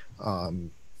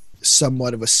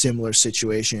somewhat of a similar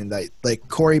situation that like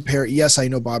Corey Perry. Yes, I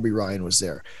know Bobby Ryan was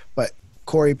there, but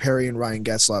Corey Perry and Ryan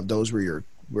Getzlav, those were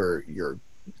your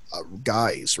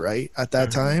guys, right, at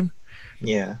that time.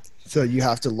 Yeah. So you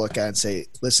have to look at and say,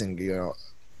 listen,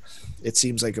 it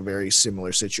seems like a very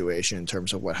similar situation in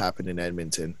terms of what happened in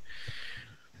Edmonton.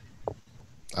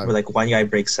 Where like one guy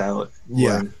breaks out,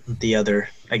 when the other,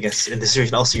 I guess, in this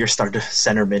situation also your starter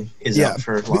centerman is out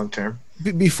for long term.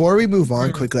 Before we move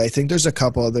on quickly, I think there's a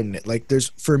couple other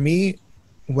for me.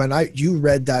 When you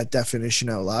read that definition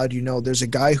out loud, there's a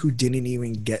guy who didn't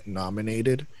even get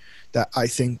nominated that I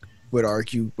think would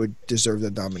argue would deserve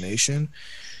the nomination.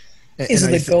 Is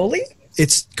it the goalie?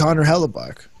 It's Connor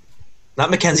Hellebuck. Not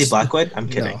Mackenzie Blackwood? I'm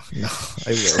kidding. No, I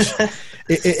wish.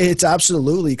 It's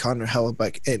absolutely Connor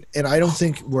Hellebuck. And I don't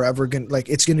think we're ever going to –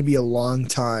 it's going to be a long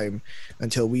time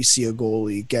until we see a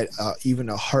goalie get even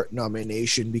a Hart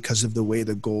nomination because of the way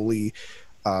the goalie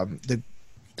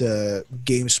the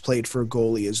games played for a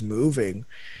goalie is moving.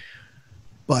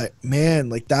 But, man,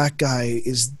 that guy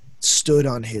stood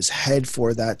on his head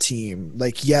for that team.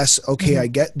 Yes, okay, I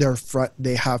get their front.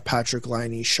 They have Patrick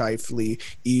Laine, Scheifele,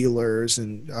 Ehlers,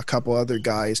 and a couple other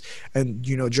guys. And,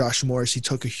 Josh Morris, he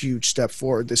took a huge step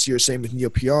forward this year. Same with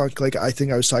Neil Pionk, I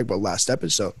think I was talking about last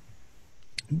episode.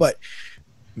 But,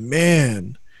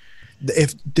 man,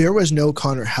 if there was no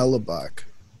Connor Hellebuck,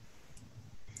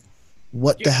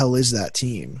 what the hell is that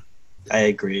team? I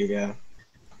agree, yeah.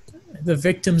 The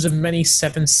victims of many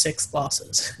 7-6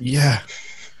 losses. Yeah.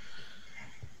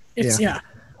 It's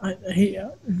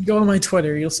go on my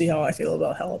Twitter. You'll see how I feel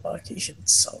about Hellebuck. He should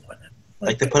so win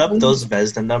it. To put up those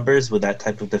Vezina numbers with that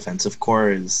type of defensive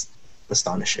core is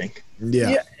astonishing.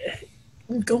 Yeah.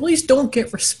 Goalies don't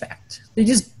get respect. They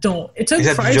just don't. It took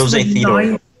Except Price Jose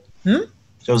Theodore.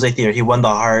 Jose Theodore. He won the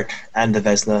Hart and the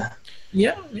Vezina.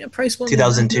 Yeah, Price won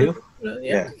 2002.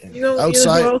 Yeah.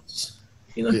 Outside.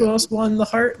 Who else won the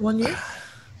Hart one year?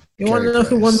 You want to know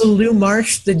who won the Lou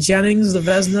Marsh, the Jennings, the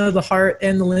Vezina, the Hart,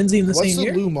 and the Lindsay in the same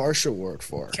year? What's the Lou Marsh award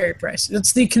for? Carey Price.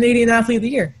 It's the Canadian Athlete of the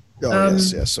Year. Oh,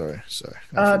 yes, sorry.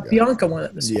 Bianca won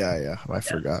it this year. Yeah, I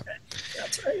forgot.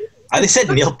 That's right. I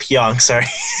said Neil Pionk, sorry.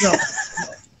 No.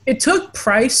 It took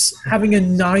Price having a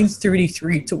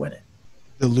 933 to win it.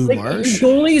 The Lou Marsh?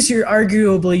 Goalies are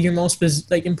arguably your most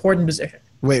important position.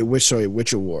 Wait, which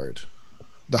award?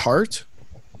 The Hart?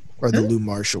 Or the Lou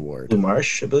Marsh award? Lou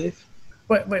Marsh, I believe.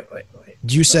 Wait.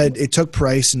 You said it took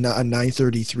Price a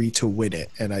 933 to win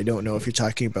it, and I don't know if you're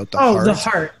talking about the Hart. Oh, the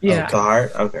Hart, yeah. The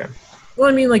Hart, okay. Well,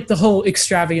 I mean, the whole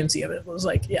extravagancy of it was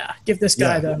give this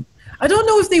guy the. I don't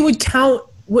know if they would count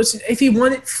if he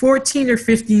won it 14 or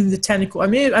 15 the technical. I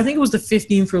mean, I think it was the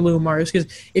 15 for Lou Marsh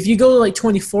because if you go to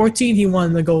 2014, he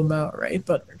won the gold medal, right?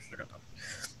 But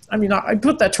I mean, I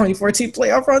put that 2014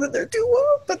 playoff run in there too.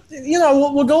 But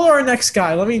we'll go to our next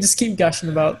guy. Let me just keep gushing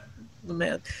about the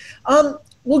man.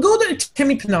 We'll go to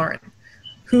Timmy Panarin,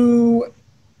 who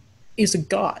is a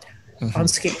god on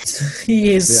skates.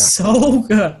 He is so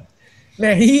good.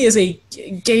 Man, he is a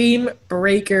game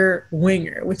breaker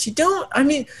winger, which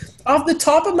off the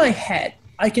top of my head,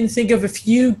 I can think of a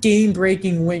few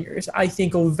game-breaking wingers. I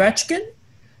think Ovechkin.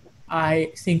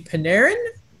 I think Panarin.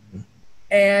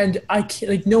 And I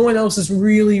can't, like, no one else is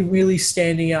really, really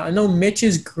standing out. I know Mitch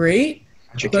is great,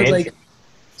 Patrick but Kane. like,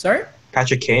 sorry,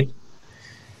 Patrick Kane.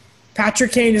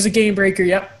 Patrick Kane is a game breaker.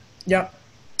 Yep.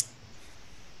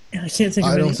 And I can't think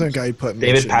of I don't any- think I'd put Mitch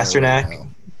David in there right Pasternak. now.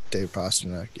 David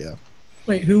Pasternak, yeah.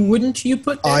 Wait, who wouldn't you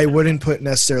put there? I wouldn't put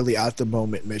necessarily at the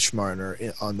moment Mitch Marner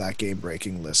on that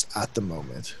game-breaking list at the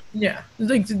moment. Yeah,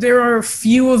 like there are a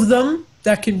few of them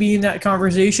that can be in that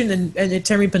conversation, and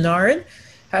Terry Panarin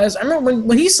has. I remember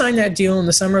when he signed that deal in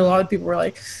the summer, a lot of people were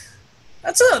like,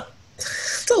 "That's a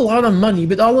lot of money,"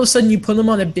 but all of a sudden you put him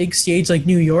on a big stage like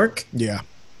New York, Yeah.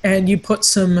 and you put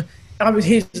some.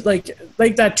 His like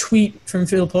that tweet from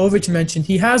Filipovich mentioned,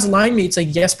 he has line mates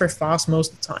like Jesper Foss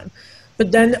most of the time,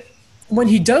 but then when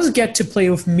he does get to play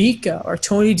with Mika or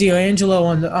Tony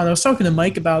DeAngelo I was talking to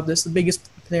Mike about this, the biggest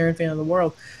Panarin fan in the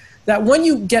world, that when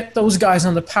you get those guys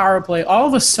on the power play, all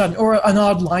of a sudden, or an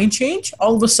odd line change,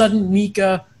 all of a sudden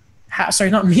all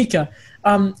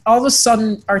of a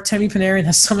sudden Artemi Panarin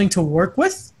has something to work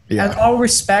with. Yeah. And all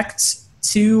respect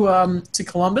to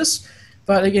Columbus.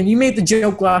 But again, you made the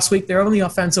joke last week, their only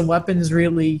offensive weapon is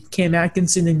really Cam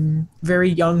Atkinson and very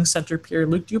young center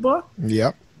Pierre-Luc Dubois.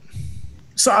 Yep.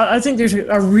 So I think there's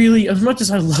a really, as much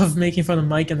as I love making fun of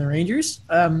Mike and the Rangers,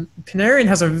 Panarin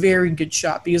has a very good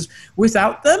shot because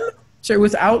without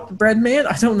Breadman,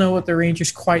 I don't know what the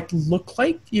Rangers quite look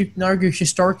like. You can argue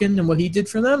Shesterkin and what he did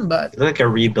for them, but It's like a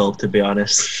rebuild, to be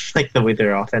honest. Like the way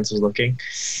their offense is looking.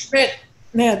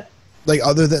 man, Like,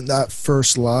 other than that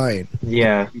first line,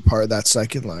 Yeah. part of that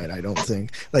second line, I don't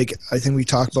think. Like, I think we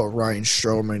talked about Ryan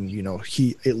Strowman. You know,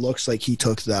 it looks like he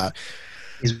took that.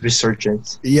 His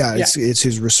resurgence. Yeah, it's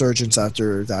his resurgence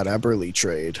after that Eberle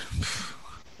trade.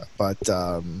 But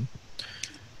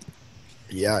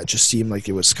yeah, it just seemed like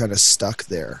it was kind of stuck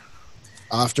there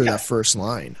after that first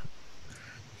line.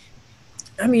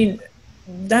 I mean,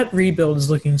 that rebuild is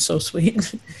looking so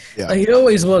sweet. Yeah. Like it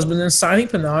always was, but then signing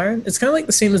Panarin, it's kind of like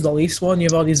the same as the Leafs one. You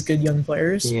have all these good young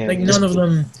players. Yeah. Like none of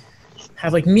them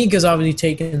have, like Mika's obviously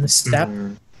taken the step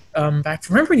back.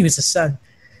 Remember when he was a Sun,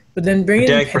 but then bringing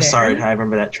in Derek Brassard, Panarin. I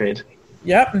remember that trade.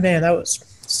 Yep, man, that was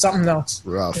something else.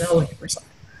 Rough. You know, looking for something.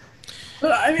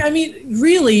 But I mean,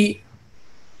 really,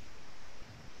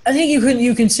 I think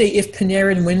you can say if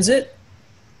Panarin wins it,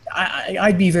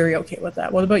 I'd be very okay with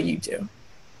that. What about you two?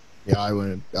 Yeah, I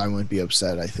wouldn't be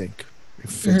upset. I think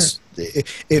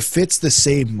it fits the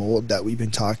same mold that we've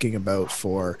been talking about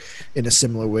for in a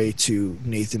similar way to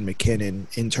Nathan McKinnon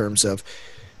in terms of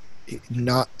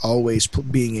not always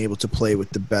being able to play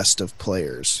with the best of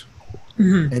players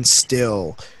and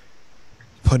still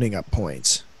putting up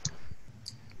points.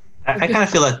 I kind of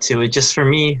feel that too. It just, for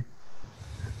me,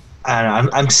 I don't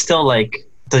know. I'm still like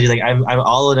I'm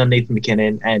all in on Nathan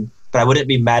McKinnon, but I wouldn't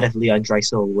be mad if Leon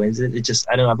Draisaitl wins it. It just,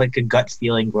 I don't know. I have like a gut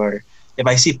feeling where if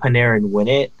I see Panarin win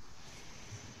it,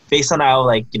 based on how,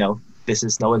 like, you know, this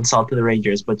is no insult to the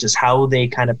Rangers, but just how they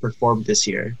kind of performed this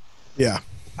year. Yeah.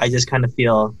 I just kind of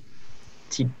feel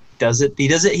he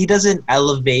doesn't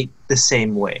elevate the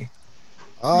same way.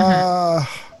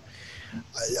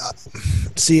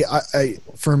 See, I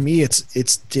for me,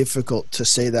 it's difficult to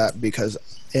say that because,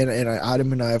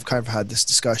 Adam and I have kind of had this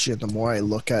discussion. The more I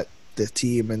look at the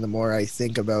team and the more I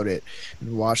think about it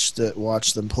and watch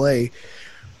them play,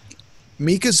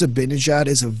 Mika Zibanejad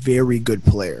is a very good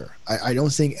player. I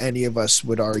don't think any of us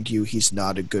would argue he's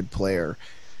not a good player.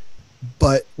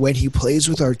 But when he plays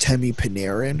with Artemi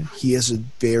Panarin, he is a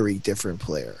very different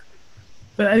player.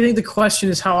 But I think the question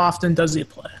is, how often does he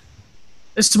play?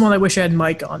 This is one I wish I had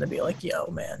Mike on to be like, yo,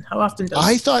 man, how often does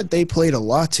I thought they played a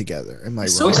lot together. Am I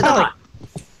So wrong? did I.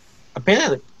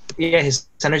 Apparently, yeah, his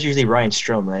center's usually Ryan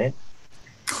Strome, right?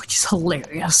 Which is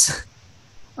hilarious.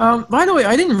 By the way,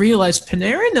 I didn't realize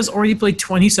Panarin has already played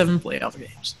 27 playoff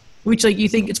games. Which, like, you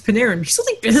think it's Panarin. He's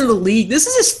only been in the league. This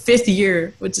is his 5th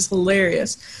year, which is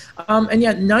hilarious. And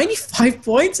yet, 95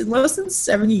 points in less than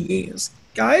 70 games.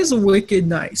 Guy is wicked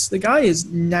nice. The guy is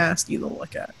nasty to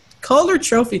look at. Calder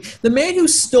Trophy. The man who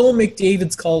stole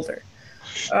McDavid's Calder.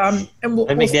 And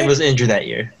McDavid was injured that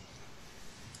year.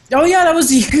 Oh, yeah, that was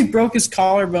the year he broke his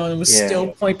collarbone and was Yeah. still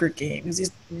point per game because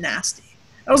he's nasty.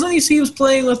 That was when he was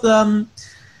playing with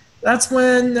that's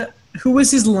when, who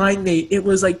was his line mate? It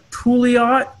was like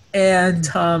Pouliot and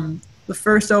the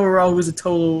first overall was a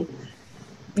total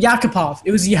Yakupov.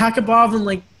 It was Yakupov and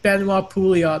like Benoit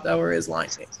Pouliot that were his line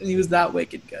mates, and he was that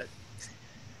wicked good.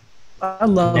 I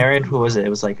love Panarin, who was it? It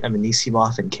was like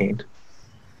Anisimov and Kane.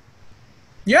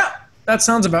 Yeah, that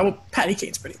sounds about. Well, Patty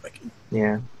Kane's pretty wicked.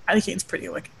 Yeah. Patty Kane's pretty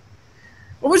wicked.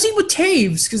 Or was he with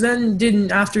Taves? Because then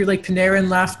didn't, after like Panarin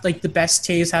left, like the best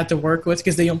Taves had to work with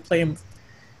because they don't play him.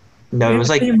 No, it was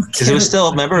like because it was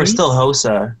still. Remember, it was still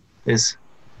Hossa. Is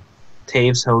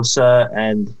Taves, Hossa,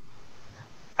 and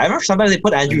I remember sometimes they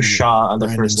put Andrew Shaw on the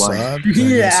first line.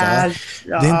 Yeah.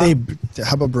 Didn't they?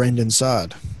 How about Brendan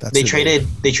Saad? They traded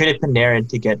Panarin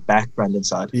to get back Brendan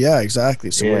Saad. Yeah, exactly.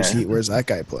 So where's that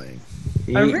guy playing?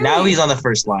 Now he's on the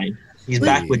first line. He's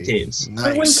back with Taves.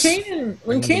 Nice.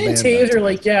 When Kane and Taves are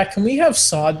like, yeah, can we have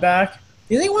Saad back?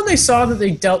 You think when they saw that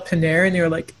they dealt Panarin, they were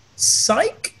like,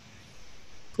 psych,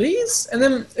 please? And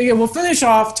then we'll finish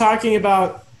off talking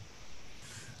about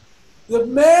the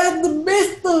man, the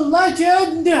myth, the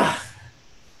legend,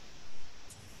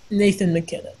 Nathan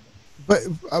MacKinnon.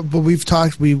 But we've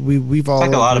talked. We've all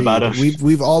talked a lot about him.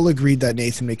 We've all agreed that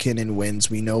Nathan MacKinnon wins.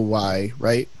 We know why,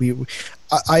 right?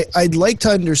 I'd like to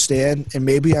understand, and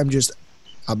maybe I'm a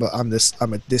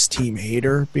this team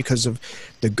hater because of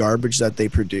the garbage that they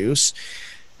produce.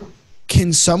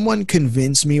 Can someone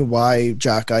convince me why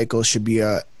Jack Eichel should be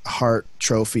a Hart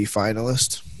Trophy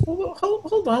finalist?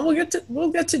 Hold on,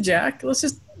 we'll get to Jack. Let's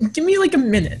just give me like a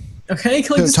minute, okay?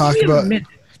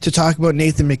 To talk about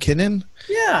Nathan MacKinnon.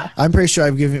 Yeah, I'm pretty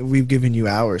sure we've given you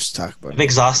hours to talk about. I'm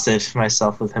exhausted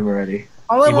myself with him already. He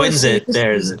wins it.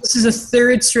 This is a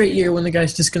third straight year when the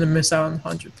guy's just going to miss out on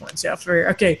 100 points. Yeah,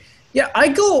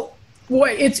 Eichel.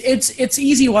 Well, it's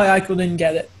easy why Eichel didn't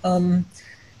get it.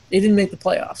 They didn't make the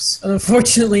playoffs, and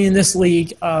unfortunately, in this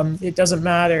league, it doesn't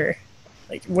matter.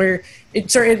 Like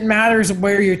it matters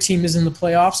where your team is in the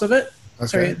playoffs of it. Okay.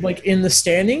 Sorry, like in the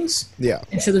standings. Yeah.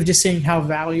 Instead of just saying how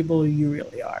valuable you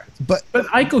really are. But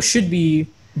Eichel should be.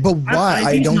 But why?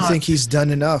 I don't think he's done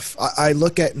enough. I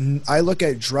look at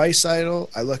Draisaitl,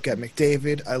 I look at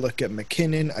McDavid, I look at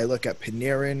MacKinnon, I look at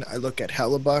Panarin, I look at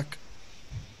Hellebuck,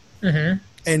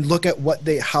 and look at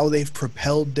how they've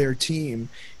propelled their team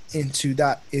into.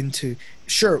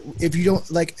 Sure, if you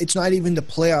don't like, it's not even the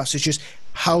playoffs. It's just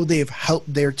how they've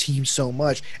helped their team so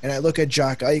much. And I look at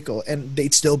Jack Eichel, and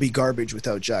they'd still be garbage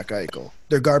without Jack Eichel.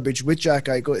 They're garbage with Jack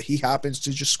Eichel. He happens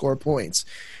to just score points,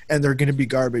 and they're going to be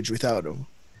garbage without him.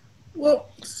 Well,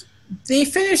 they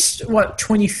finished,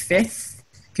 25th?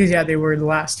 Because, they were the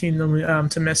last team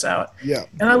to miss out. Yeah.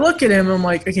 And I look at him, and I'm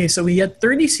like, okay, so he had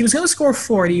 30. He was going to score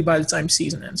 40 by the time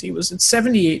season ends. He was at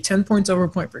 78, 10 points over a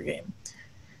point per game.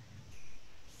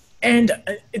 And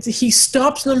he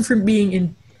stops them from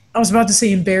being, I was about to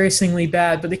say embarrassingly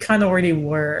bad, but they kind of already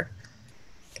were.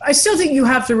 I still think you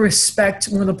have to respect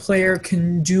when a player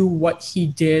can do what he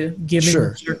did, given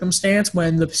the circumstance,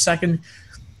 when the second,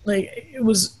 it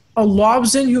was a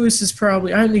Lobson who was just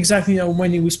probably, I don't exactly know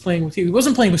when he was playing with you. He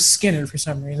wasn't playing with Skinner for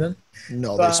some reason.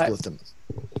 No, they split them.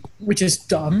 Which is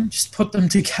dumb. Just put them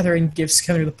together and give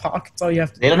Skinner the puck. That's all you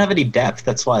have to do. They don't have any depth.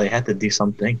 That's why they had to do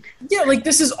something. Yeah,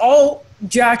 this is all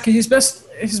Jack. His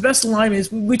best line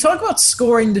is, we talk about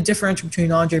scoring the differential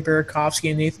between Andre Burakovsky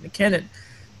and Nathan MacKinnon.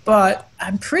 But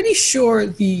I'm pretty sure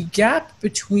the gap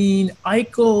between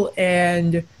Eichel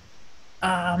and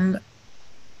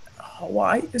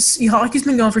hockey's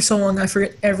been gone for so long I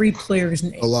forget every player's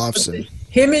name. Olofsson.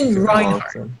 Him and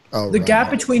Reinhart. The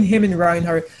gap between him and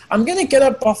Reinhart. I'm gonna get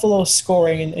up Buffalo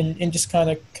scoring and just kind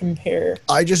of compare.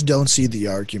 I just don't see the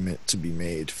argument to be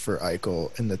made for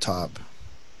Eichel in the top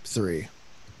 3.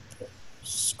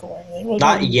 Scoring.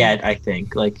 Not yet, I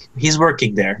think. He's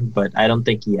working there, but I don't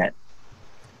think yet.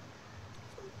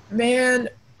 Man,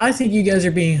 I think you guys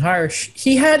are being harsh.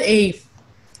 He had a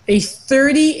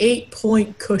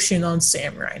 38-point cushion on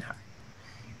Sam Reinhart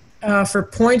for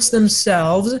points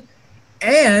themselves,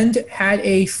 and had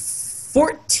a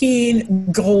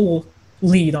 14-goal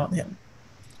lead on him.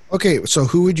 Okay, so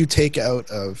who would you take out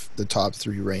of the top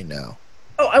 3 right now?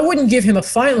 Oh, I wouldn't give him a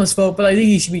finalist vote, but I think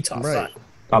he should be top 5.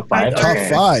 Top 5? Top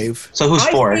 5? So who's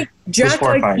 4? I think Jack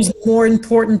Eichel is more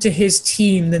important to his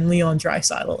team than Leon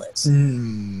Draisaitl is.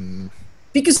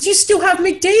 Because you still have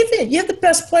McDavid. You have the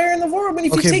best player in the world. And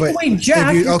if you take away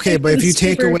Jack... if you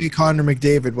take away Connor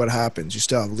McDavid, what happens? You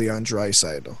still have Leon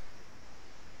Draisaitl.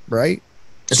 Right?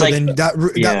 It's so then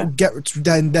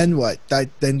then what?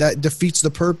 That defeats the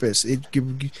purpose.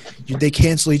 They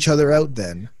cancel each other out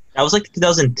then. That was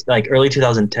early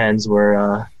 2010s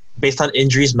where based on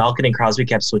injuries, Malkin and Crosby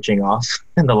kept switching off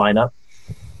in the lineup.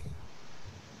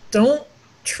 Don't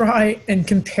try and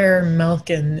compare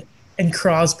Malkin and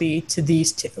Crosby to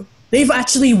these two. They've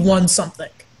actually won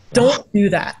something. Don't do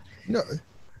that. No.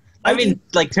 I mean,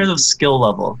 in terms of skill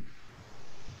level.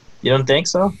 You don't think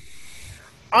so?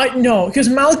 I no, because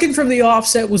Malkin from the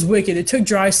offset was wicked. It took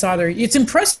Draisaitl. It's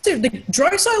impressive.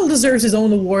 Draisaitl deserves his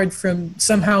own award from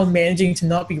somehow managing to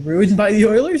not be ruined by the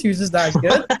Oilers. He was just that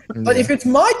good. But if it's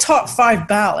my top 5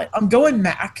 ballot, I'm going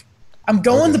Mac. I'm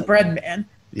going the bread man.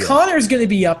 Yeah. Connor's going to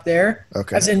be up there,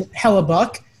 as in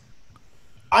Hellebuck.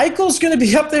 Eichel's going to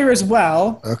be up there as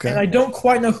well. Okay. And I don't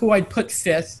quite know who I'd put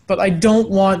 5th, but I don't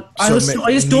want – I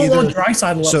just don't want Draisaitl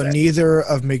up there. So neither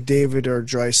of McDavid or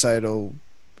Draisaitl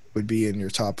would be in your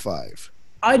top 5.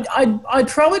 I'd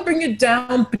probably bring it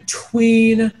down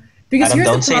between because Adam,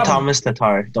 don't say Thomas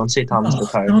Tatar. Don't say Thomas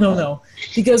Tatar. No.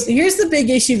 Because here's the big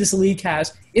issue this league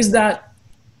has is that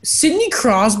Sidney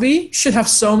Crosby should have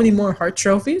so many more Hart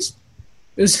trophies.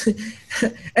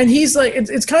 And he's like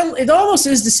it's kind of it almost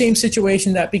is the same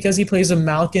situation that because he plays with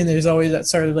Malkin, there's always that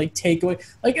sort of like takeaway.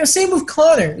 Like same with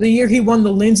Connor. The year he won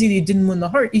the Lindsay, he didn't win the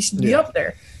Hart. He should be up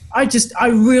there. I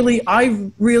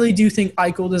really do think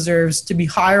Eichel deserves to be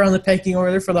higher on the pecking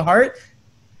order for the Hart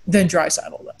than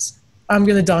Draisaitl does. I'm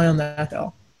gonna die on that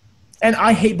hill. And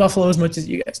I hate Buffalo as much as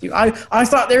you guys do. I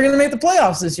thought they were gonna make the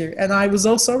playoffs this year, and I was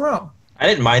also wrong. I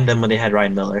didn't mind them when they had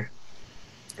Ryan Miller.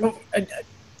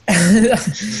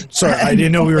 Sorry, I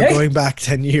didn't know we were going back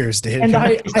 10 years, Dave. And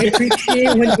I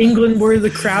appreciate when England were the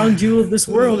crown jewel of this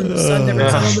world and the sun never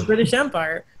set on the British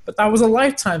Empire. But that was a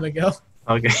lifetime ago.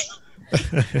 Okay.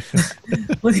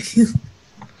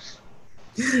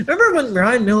 Remember when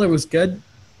Ryan Miller was good?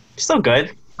 Still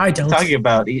good. I don't. Talking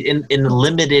about in a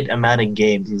limited amount of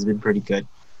games, he's been pretty good.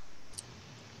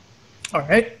 All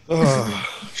right. There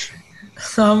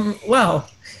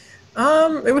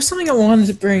was something I wanted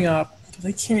to bring up, but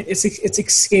I can't. It's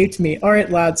escaped me. All right,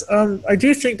 lads. I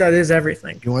do think that is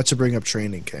everything. You want to bring up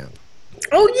training camp?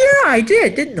 Oh yeah, I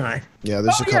did, didn't I? Yeah,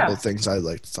 there's a couple of things I'd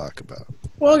like to talk about.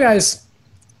 Well, guys.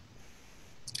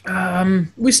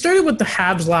 We started with the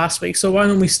Habs last week, so why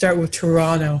don't we start with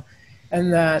Toronto?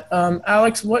 And that,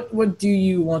 Alex, what do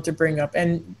you want to bring up?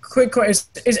 And quick question,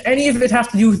 is any of it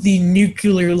have to do with the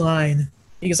nuclear line?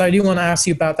 Because I do want to ask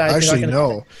you about that. Actually,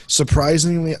 no.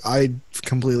 Surprisingly, I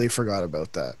completely forgot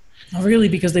about that. Oh, really?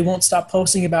 Because they won't stop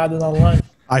posting about it online.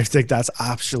 I think that's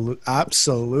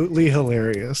absolutely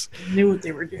hilarious. They knew what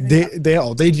they were doing.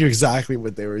 They knew exactly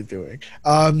what they were doing.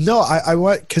 No, I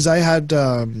want because I had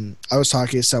I was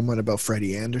talking to someone about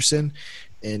Freddie Anderson,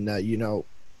 and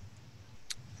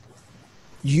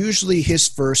usually his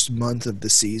first month of the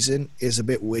season is a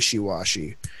bit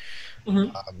wishy-washy.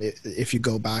 Mm-hmm. If you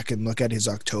go back and look at his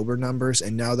October numbers,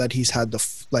 and now that he's had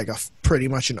pretty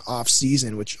much an off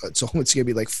season, which it's going to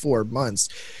be like 4 months.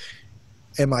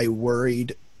 Am I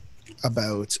worried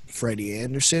about Freddie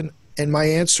Anderson? And my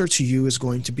answer to you is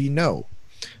going to be no.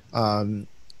 And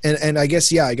I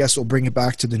guess we'll bring it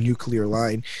back to the nuclear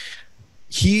line.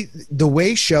 The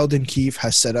way Sheldon Keefe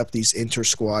has set up these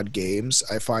inter-squad games,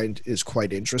 I find is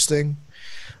quite interesting.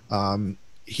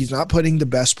 He's not putting the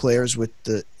best players with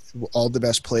all the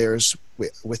best players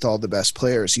with all the best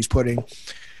players. He's putting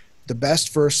the best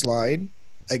first line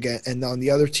again, and on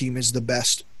the other team is the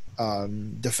best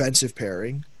defensive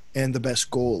pairing and the best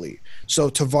goalie.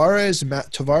 So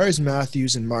Tavares,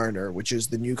 Matthews, and Marner, which is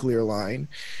the nuclear line,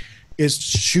 is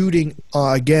shooting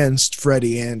against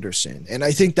Freddie Anderson, and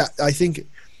I think that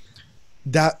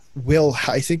will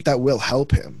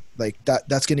help him. Like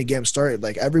that's going to get him started.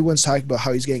 Like everyone's talking about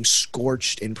how he's getting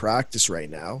scorched in practice right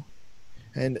now,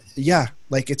 and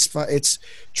it's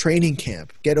training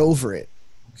camp. Get over it.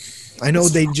 I know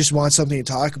they just want something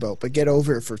to talk about, but get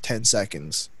over it for 10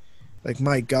 seconds. Like,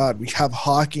 my God, we have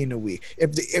hockey in a week.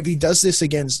 If he does this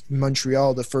against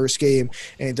Montreal the first game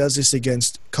and he does this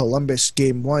against Columbus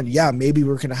game 1, yeah, maybe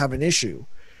we're going to have an issue.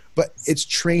 But it's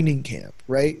training camp,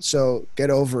 right? So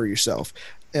get over yourself.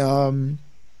 And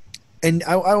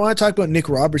I want to talk about Nick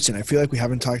Robertson. I feel like we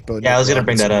haven't talked about Nick I was going to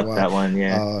bring that up, that one,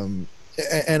 yeah.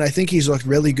 And I think he's looked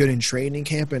really good in training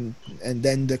camp. And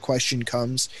then the question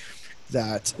comes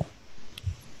that –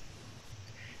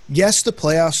 yes, the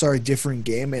playoffs are a different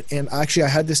game, and actually I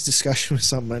had this discussion with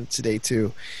someone today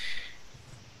too.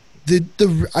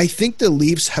 I think the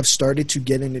Leafs have started to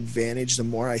get an advantage the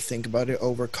more I think about it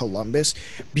over Columbus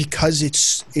because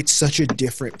it's such a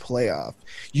different playoff.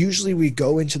 Usually we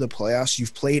go into the playoffs,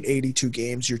 you've played 82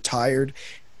 games, you're tired,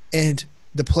 and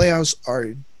the playoffs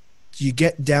are you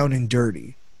get down and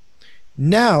dirty.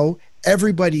 Now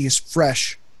everybody is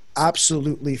fresh,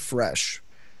 absolutely fresh.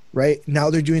 Right now,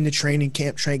 they're doing the training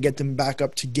camp, trying to get them back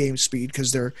up to game speed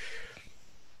because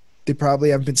they probably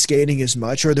haven't been skating as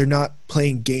much, or they're not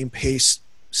playing game pace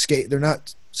skate. They're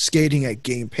not skating at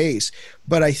game pace.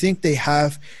 But I think they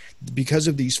have, because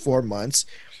of these 4 months,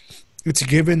 it's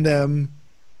given them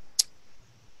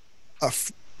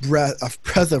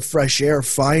breath of fresh air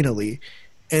finally.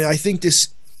 And I think this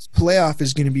playoff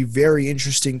is going to be very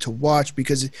interesting to watch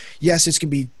because, yes, it's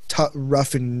going to be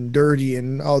rough and dirty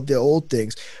and all the old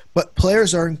things, but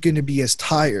players aren't going to be as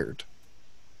tired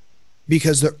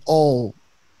because they're all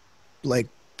like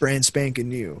brand spanking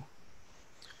new.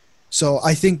 So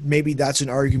I think maybe that's an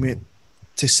argument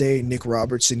to say Nick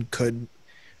Robertson could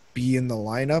be in the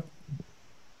lineup,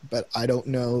 but I don't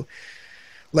know.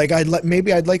 Like I'd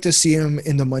like to see him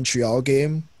in the Montreal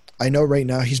game. I know right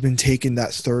now he's been taking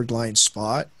that third line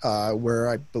spot where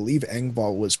I believe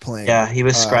Engvall was playing. Yeah, he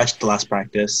was scratched the last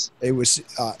practice. It was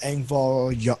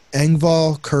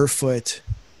Engvall, Kerfoot,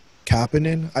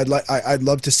 Kapanen. I'd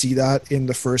love to see that in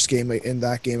the first game, in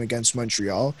that game against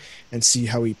Montreal, and see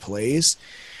how he plays.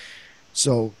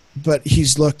 So, but he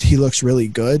looks really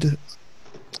good.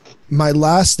 My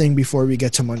last thing before we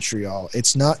get to Montreal,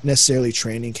 it's not necessarily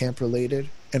training camp related,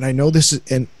 and I know this is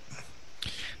and.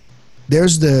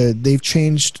 They've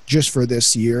changed just for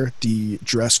this year the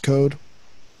dress code,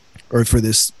 or for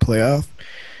this playoff.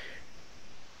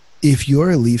 If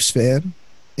you're a Leafs fan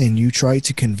and you try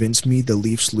to convince me the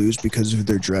Leafs lose because of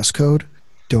their dress code,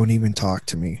 don't even talk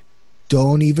to me.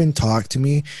 Don't even talk to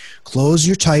me. Close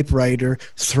your typewriter,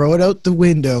 throw it out the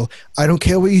window. I don't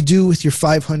care what you do with your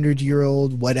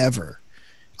 500-year-old whatever.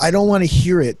 I don't want to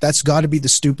hear it. That's got to be the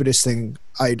stupidest thing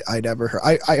I'd ever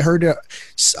heard. I heard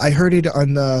it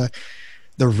on the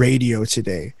radio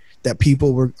today that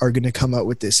people are going to come out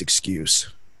with this excuse.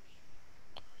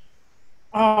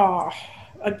 Anything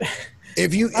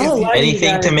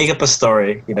to make up a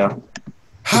story, you know.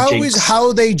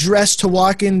 How they dress to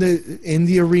walk in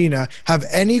the arena have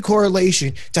any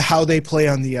correlation to how they play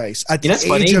on the ice at the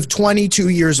age of 22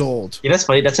 years old? Yeah, that's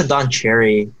funny. That's a Don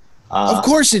Cherry of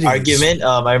course it is. Argument.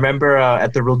 I remember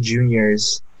at the World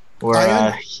Juniors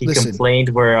where he complained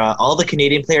where all the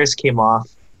Canadian players came off.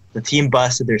 The team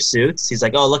busted their suits. He's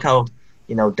like, oh, look how,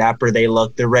 dapper they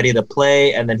look. They're ready to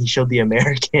play. And then he showed the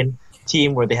American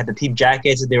team where they had the team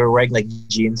jackets and they were wearing like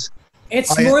jeans.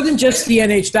 It's more than just the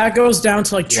NH. That goes down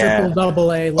to like triple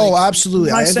double A. Like,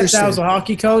 absolutely. I said that was a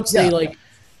hockey coach.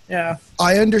 Yeah.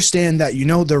 I understand that.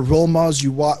 The role models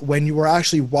when you were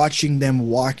actually watching them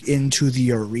walk into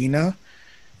the arena.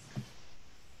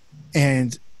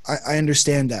 And I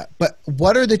understand that, but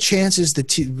what are the chances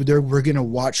that we're going to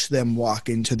watch them walk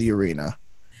into the arena?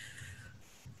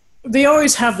 They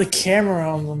always have the camera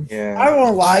on them. Yeah. I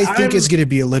won't lie. I think it's going to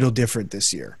be a little different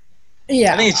this year.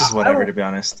 Yeah. I think it's just whatever, to be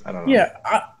honest. I don't know. Yeah.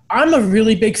 I'm a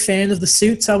really big fan of the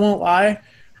suits. I won't lie.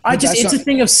 It's a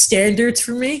thing of standards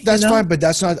for me. That's fine, but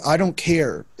that's not. I don't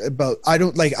care about. I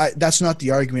don't like. That's not the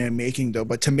argument I'm making, though.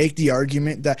 But to make the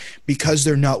argument that because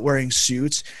they're not wearing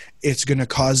suits, it's going to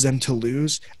cause them to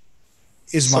lose,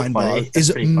 is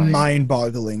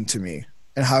mind-boggling to me.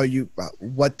 And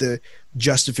what the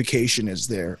justification is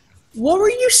there. What were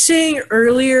you saying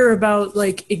earlier about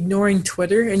like ignoring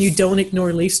Twitter, and you don't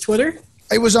ignore Leafs Twitter?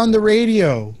 It was on the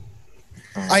radio.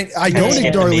 I don't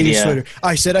ignore Leafs Twitter.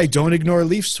 I said I don't ignore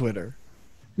Leafs Twitter.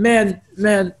 Man.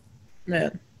 You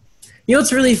know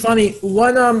what's really funny?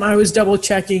 I was double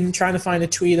checking, trying to find a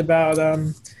tweet about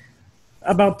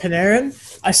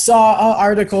Panarin. I saw an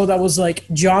article that was like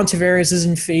John Tavares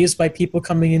isn't fazed by people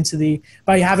coming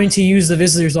by having to use the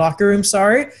visitors' locker room.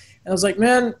 Sorry, and I was like,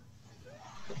 man,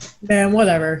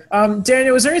 whatever.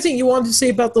 Daniel, was there anything you wanted to say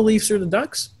about the Leafs or the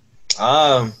Ducks?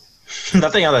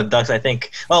 Nothing on the Ducks, I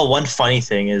think. Well, one funny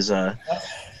thing is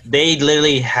they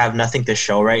literally have nothing to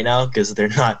show right now because they're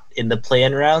not in the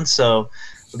play-in round. So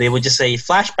they would just say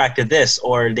flashback to this,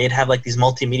 or they'd have like these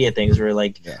multimedia things where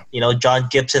John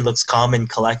Gibson looks calm and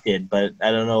collected, but I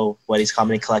don't know what he's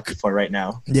calm and collected for right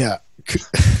now. Yeah.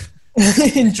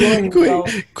 Enjoying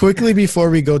quickly before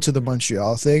we go to the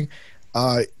Montreal thing.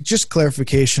 Just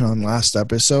clarification on last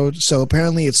episode. So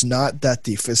apparently it's not that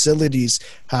the facilities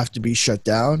have to be shut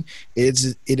down.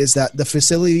 It is that the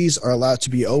facilities are allowed to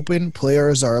be open.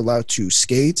 Players are allowed to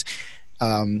skate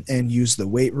and use the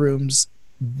weight rooms,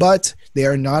 but they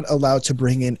are not allowed to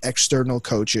bring in external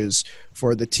coaches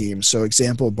for the team. So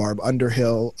example, Barb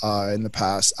Underhill in the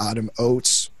past, Adam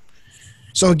Oates.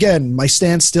 So again, my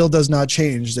stance still does not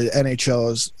change. The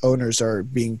NHL's owners are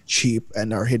being cheap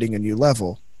and are hitting a new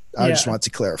level. I just want to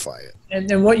clarify it. And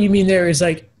then what you mean there is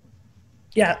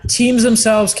teams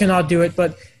themselves cannot do it,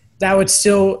 but that would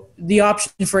still – the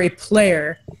option for a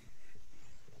player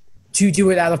to do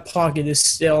it out of pocket is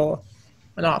still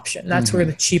an option. That's where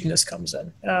the cheapness comes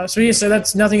in. So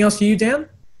that's nothing else for you, Dan?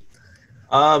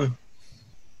 No,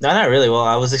 not really. Well,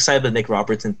 I was excited about the Nick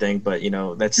Robertson thing, but,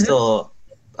 that's still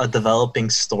a developing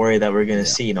story that we're going to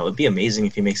see. It'd be amazing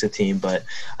if he makes a team, but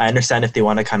I understand if they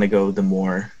want to kind of go the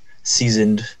more –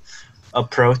 seasoned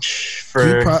approach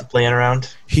for playing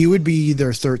around. He would be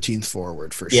their 13th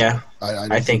forward for sure. Yeah,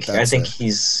 I think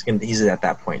he's at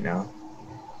that point now.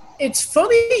 It's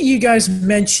funny you guys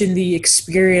mentioned the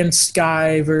experienced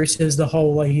guy versus the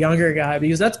whole like younger guy,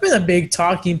 because that's been a big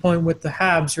talking point with the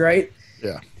Habs, right?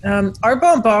 Yeah.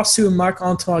 Arbon Bossou and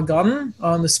Marc-Antoine Godin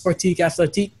on the Sportique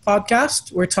Athletique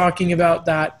podcast were talking about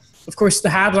that. Of course, the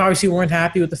Habs obviously weren't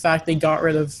happy with the fact they got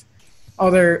rid of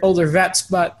other older vets,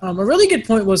 but a really good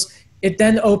point was it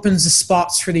then opens the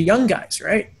spots for the young guys,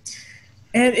 right?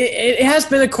 And it has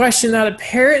been a question that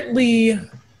apparently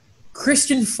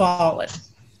Christian Folin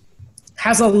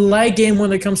has a leg in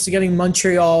when it comes to getting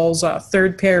Montreal's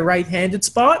third pair right-handed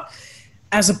spot,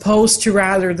 as opposed to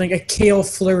rather like a Cale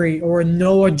Fleury or a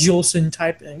Noah Juulsen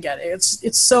type thing.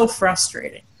 It's so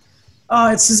frustrating.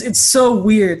 It's so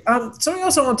weird. Something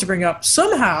else I want to bring up.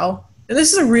 Somehow, and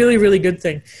this is a really, really good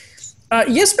thing,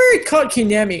 Jesperi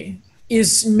Kotkaniemi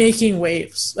is making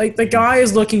waves. Like, the guy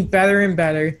is looking better and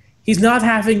better. He's not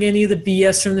having any of the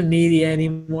BS from the media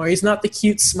anymore. He's not the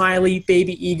cute, smiley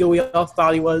baby ego we all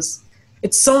thought he was.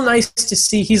 It's so nice to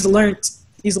see he's learned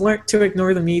to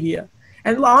ignore the media.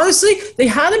 And honestly, they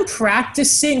had him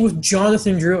practicing with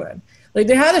Jonathan Drouin. Like,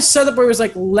 they had a setup where it was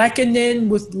like Lehkonen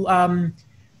with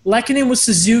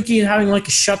Suzuki and having like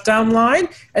a shutdown line,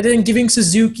 and then giving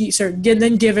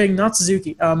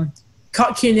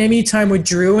Kotkaniemi time with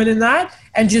Drouin in that,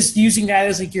 and just using that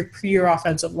as like your pure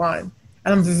offensive line.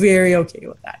 And I'm very okay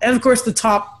with that. And of course, the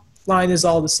top line is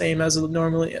all the same as it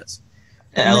normally is.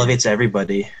 It elevates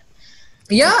everybody.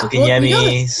 Yeah.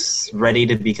 Kotkaniemi's ready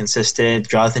to be consistent.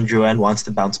 Jonathan Drouin wants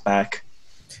to bounce back.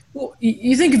 Well,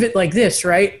 you think of it like this,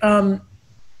 right?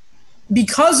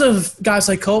 Because of guys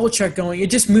like Kovalchuk going, it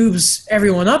just moves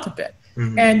everyone up a bit.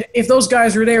 Mm-hmm. And if those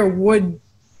guys were there, would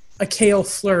a Cale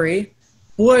Fleury,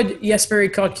 would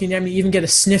Jesperi Kotkaniemi even get a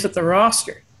sniff at the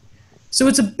roster? So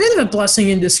it's a bit of a blessing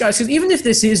in disguise, because even if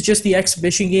this is just the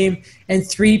exhibition game and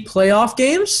 3 playoff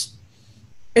games,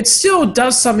 it still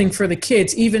does something for the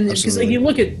kids. Even because like, you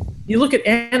look at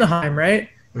Anaheim, right?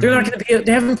 Mm-hmm. They're not going to be.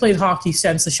 They haven't played hockey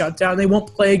since the shutdown. They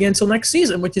won't play again until next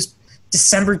season, which is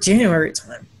December, January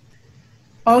time.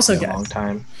 Also, guys, a long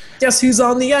time. Guess who's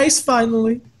on the ice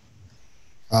finally?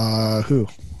 Who?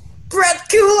 Brett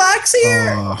Kulak's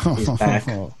here. He's back.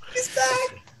 He's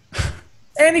back.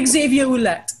 And Xavier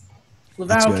Ouellette.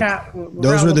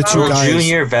 Those were the two guys.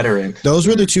 Junior veteran. Those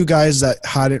were the two guys that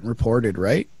hadn't reported,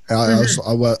 right? As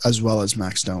well as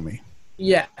Max Domi.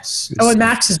 Yes. And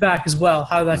Max is back as well.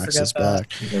 How did I forget that?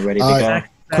 They're ready to go.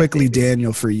 Quickly,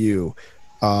 Daniel, for you.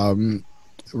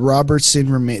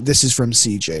 Robertson this is from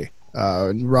CJ.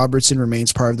 Robertson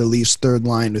remains part of the Leafs' third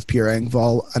line with Pierre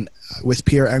Engvall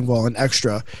and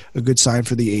extra, a good sign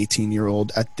for the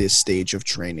 18-year-old at this stage of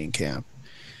training camp.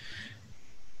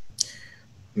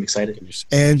 I'm excited.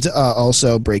 And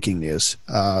also, breaking news.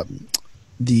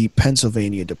 The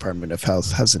Pennsylvania Department of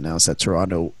Health has announced that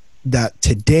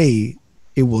today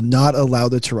it will not allow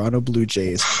the Toronto Blue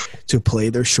Jays to play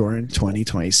their shortened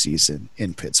 2020 season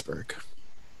in Pittsburgh.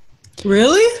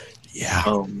 Really? Yeah.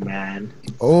 Oh, man.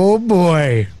 Oh,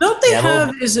 boy. Don't they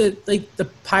have, is it like the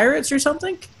Pirates or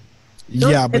something?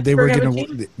 But they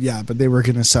were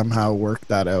gonna somehow work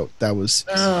that out. That was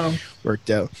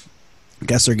worked out. I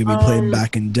guess they're gonna be playing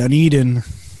back in Dunedin.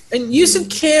 And you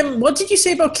said what did you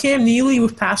say about Cam Neely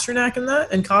with Pasternak and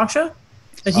that, and Kasha?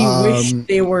 That he wished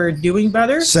they were doing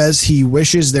better? Says he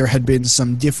wishes there had been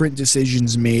some different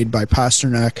decisions made by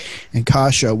Pasternak and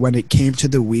Kasha when it came to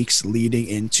the weeks leading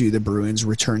into the Bruins'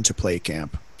 return to play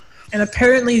camp. And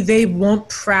apparently they won't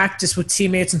practice with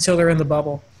teammates until they're in the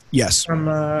bubble. Yes.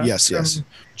 Yes.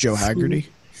 Joe Haggerty?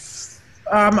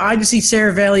 I just see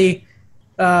Sarah Valley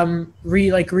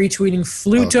retweeting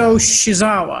Fluto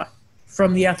Shizawa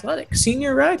from The Athletic,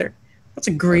 senior writer. That's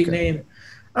a great name.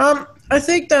 I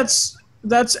think that's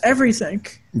everything.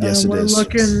 Yes, we're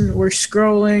we're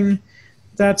scrolling.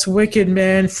 That's wicked,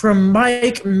 man. From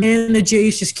Mike, man, the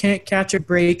Jays just can't catch a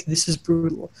break. This is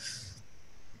brutal.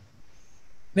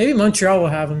 Maybe Montreal will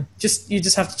have him. You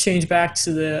just have to change back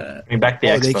to the. Back to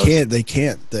the Expos. They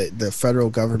can't. The federal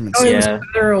government. Oh, yeah.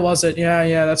 Federal, was it?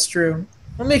 Yeah, that's true.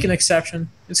 I'll make an exception.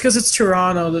 It's because it's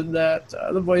Toronto that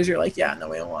the boys are like, yeah, no,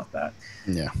 we don't want that.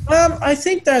 Yeah. I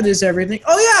think that is everything.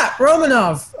 Oh yeah,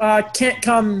 Romanov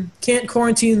can't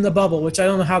quarantine the bubble, which I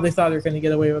don't know how they thought they were going to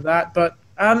get away with that, but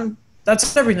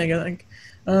that's everything. I think.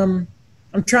 I'm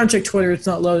trying to check Twitter. It's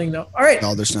not loading though. All right.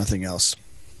 No, there's nothing else.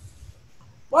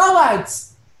 Well, lads.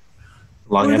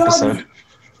 Long episode.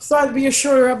 Thought it'd be a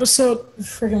shorter episode.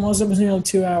 Freaking was nearly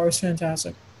 2 hours.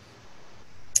 Fantastic.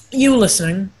 You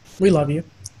listening? We love you.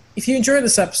 if you enjoyed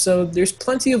this episode, there's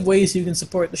plenty of ways you can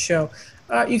support the show.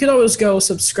 You can always go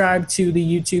subscribe to the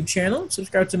YouTube channel,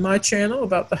 subscribe to my channel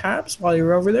about the Habs while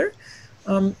you're over there.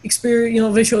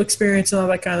 Experience, visual experience and all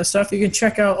that kind of stuff. You can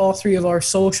check out all 3 of our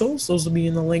socials. Those will be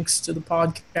in the links to the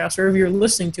podcast, wherever you're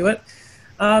listening to it.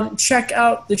 Check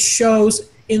out the show's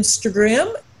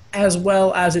Instagram as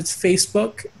well as its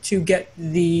Facebook to get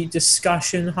the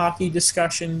hockey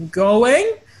discussion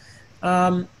going.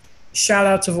 Shout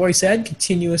out to VoiceEd,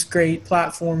 continuous great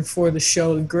platform for the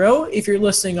show to grow. If you're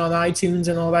listening on iTunes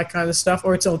and all that kind of stuff,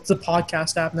 or it's a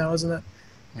podcast app now, isn't it?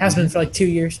 Has been for like 2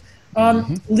 years.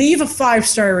 Leave a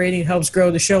 5-star rating, helps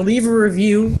grow the show. Leave a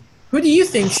review. Who do you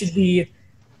think should be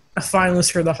a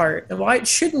finalist for the Hart, and why it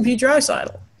shouldn't be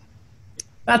Draisaitl?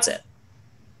 That's it.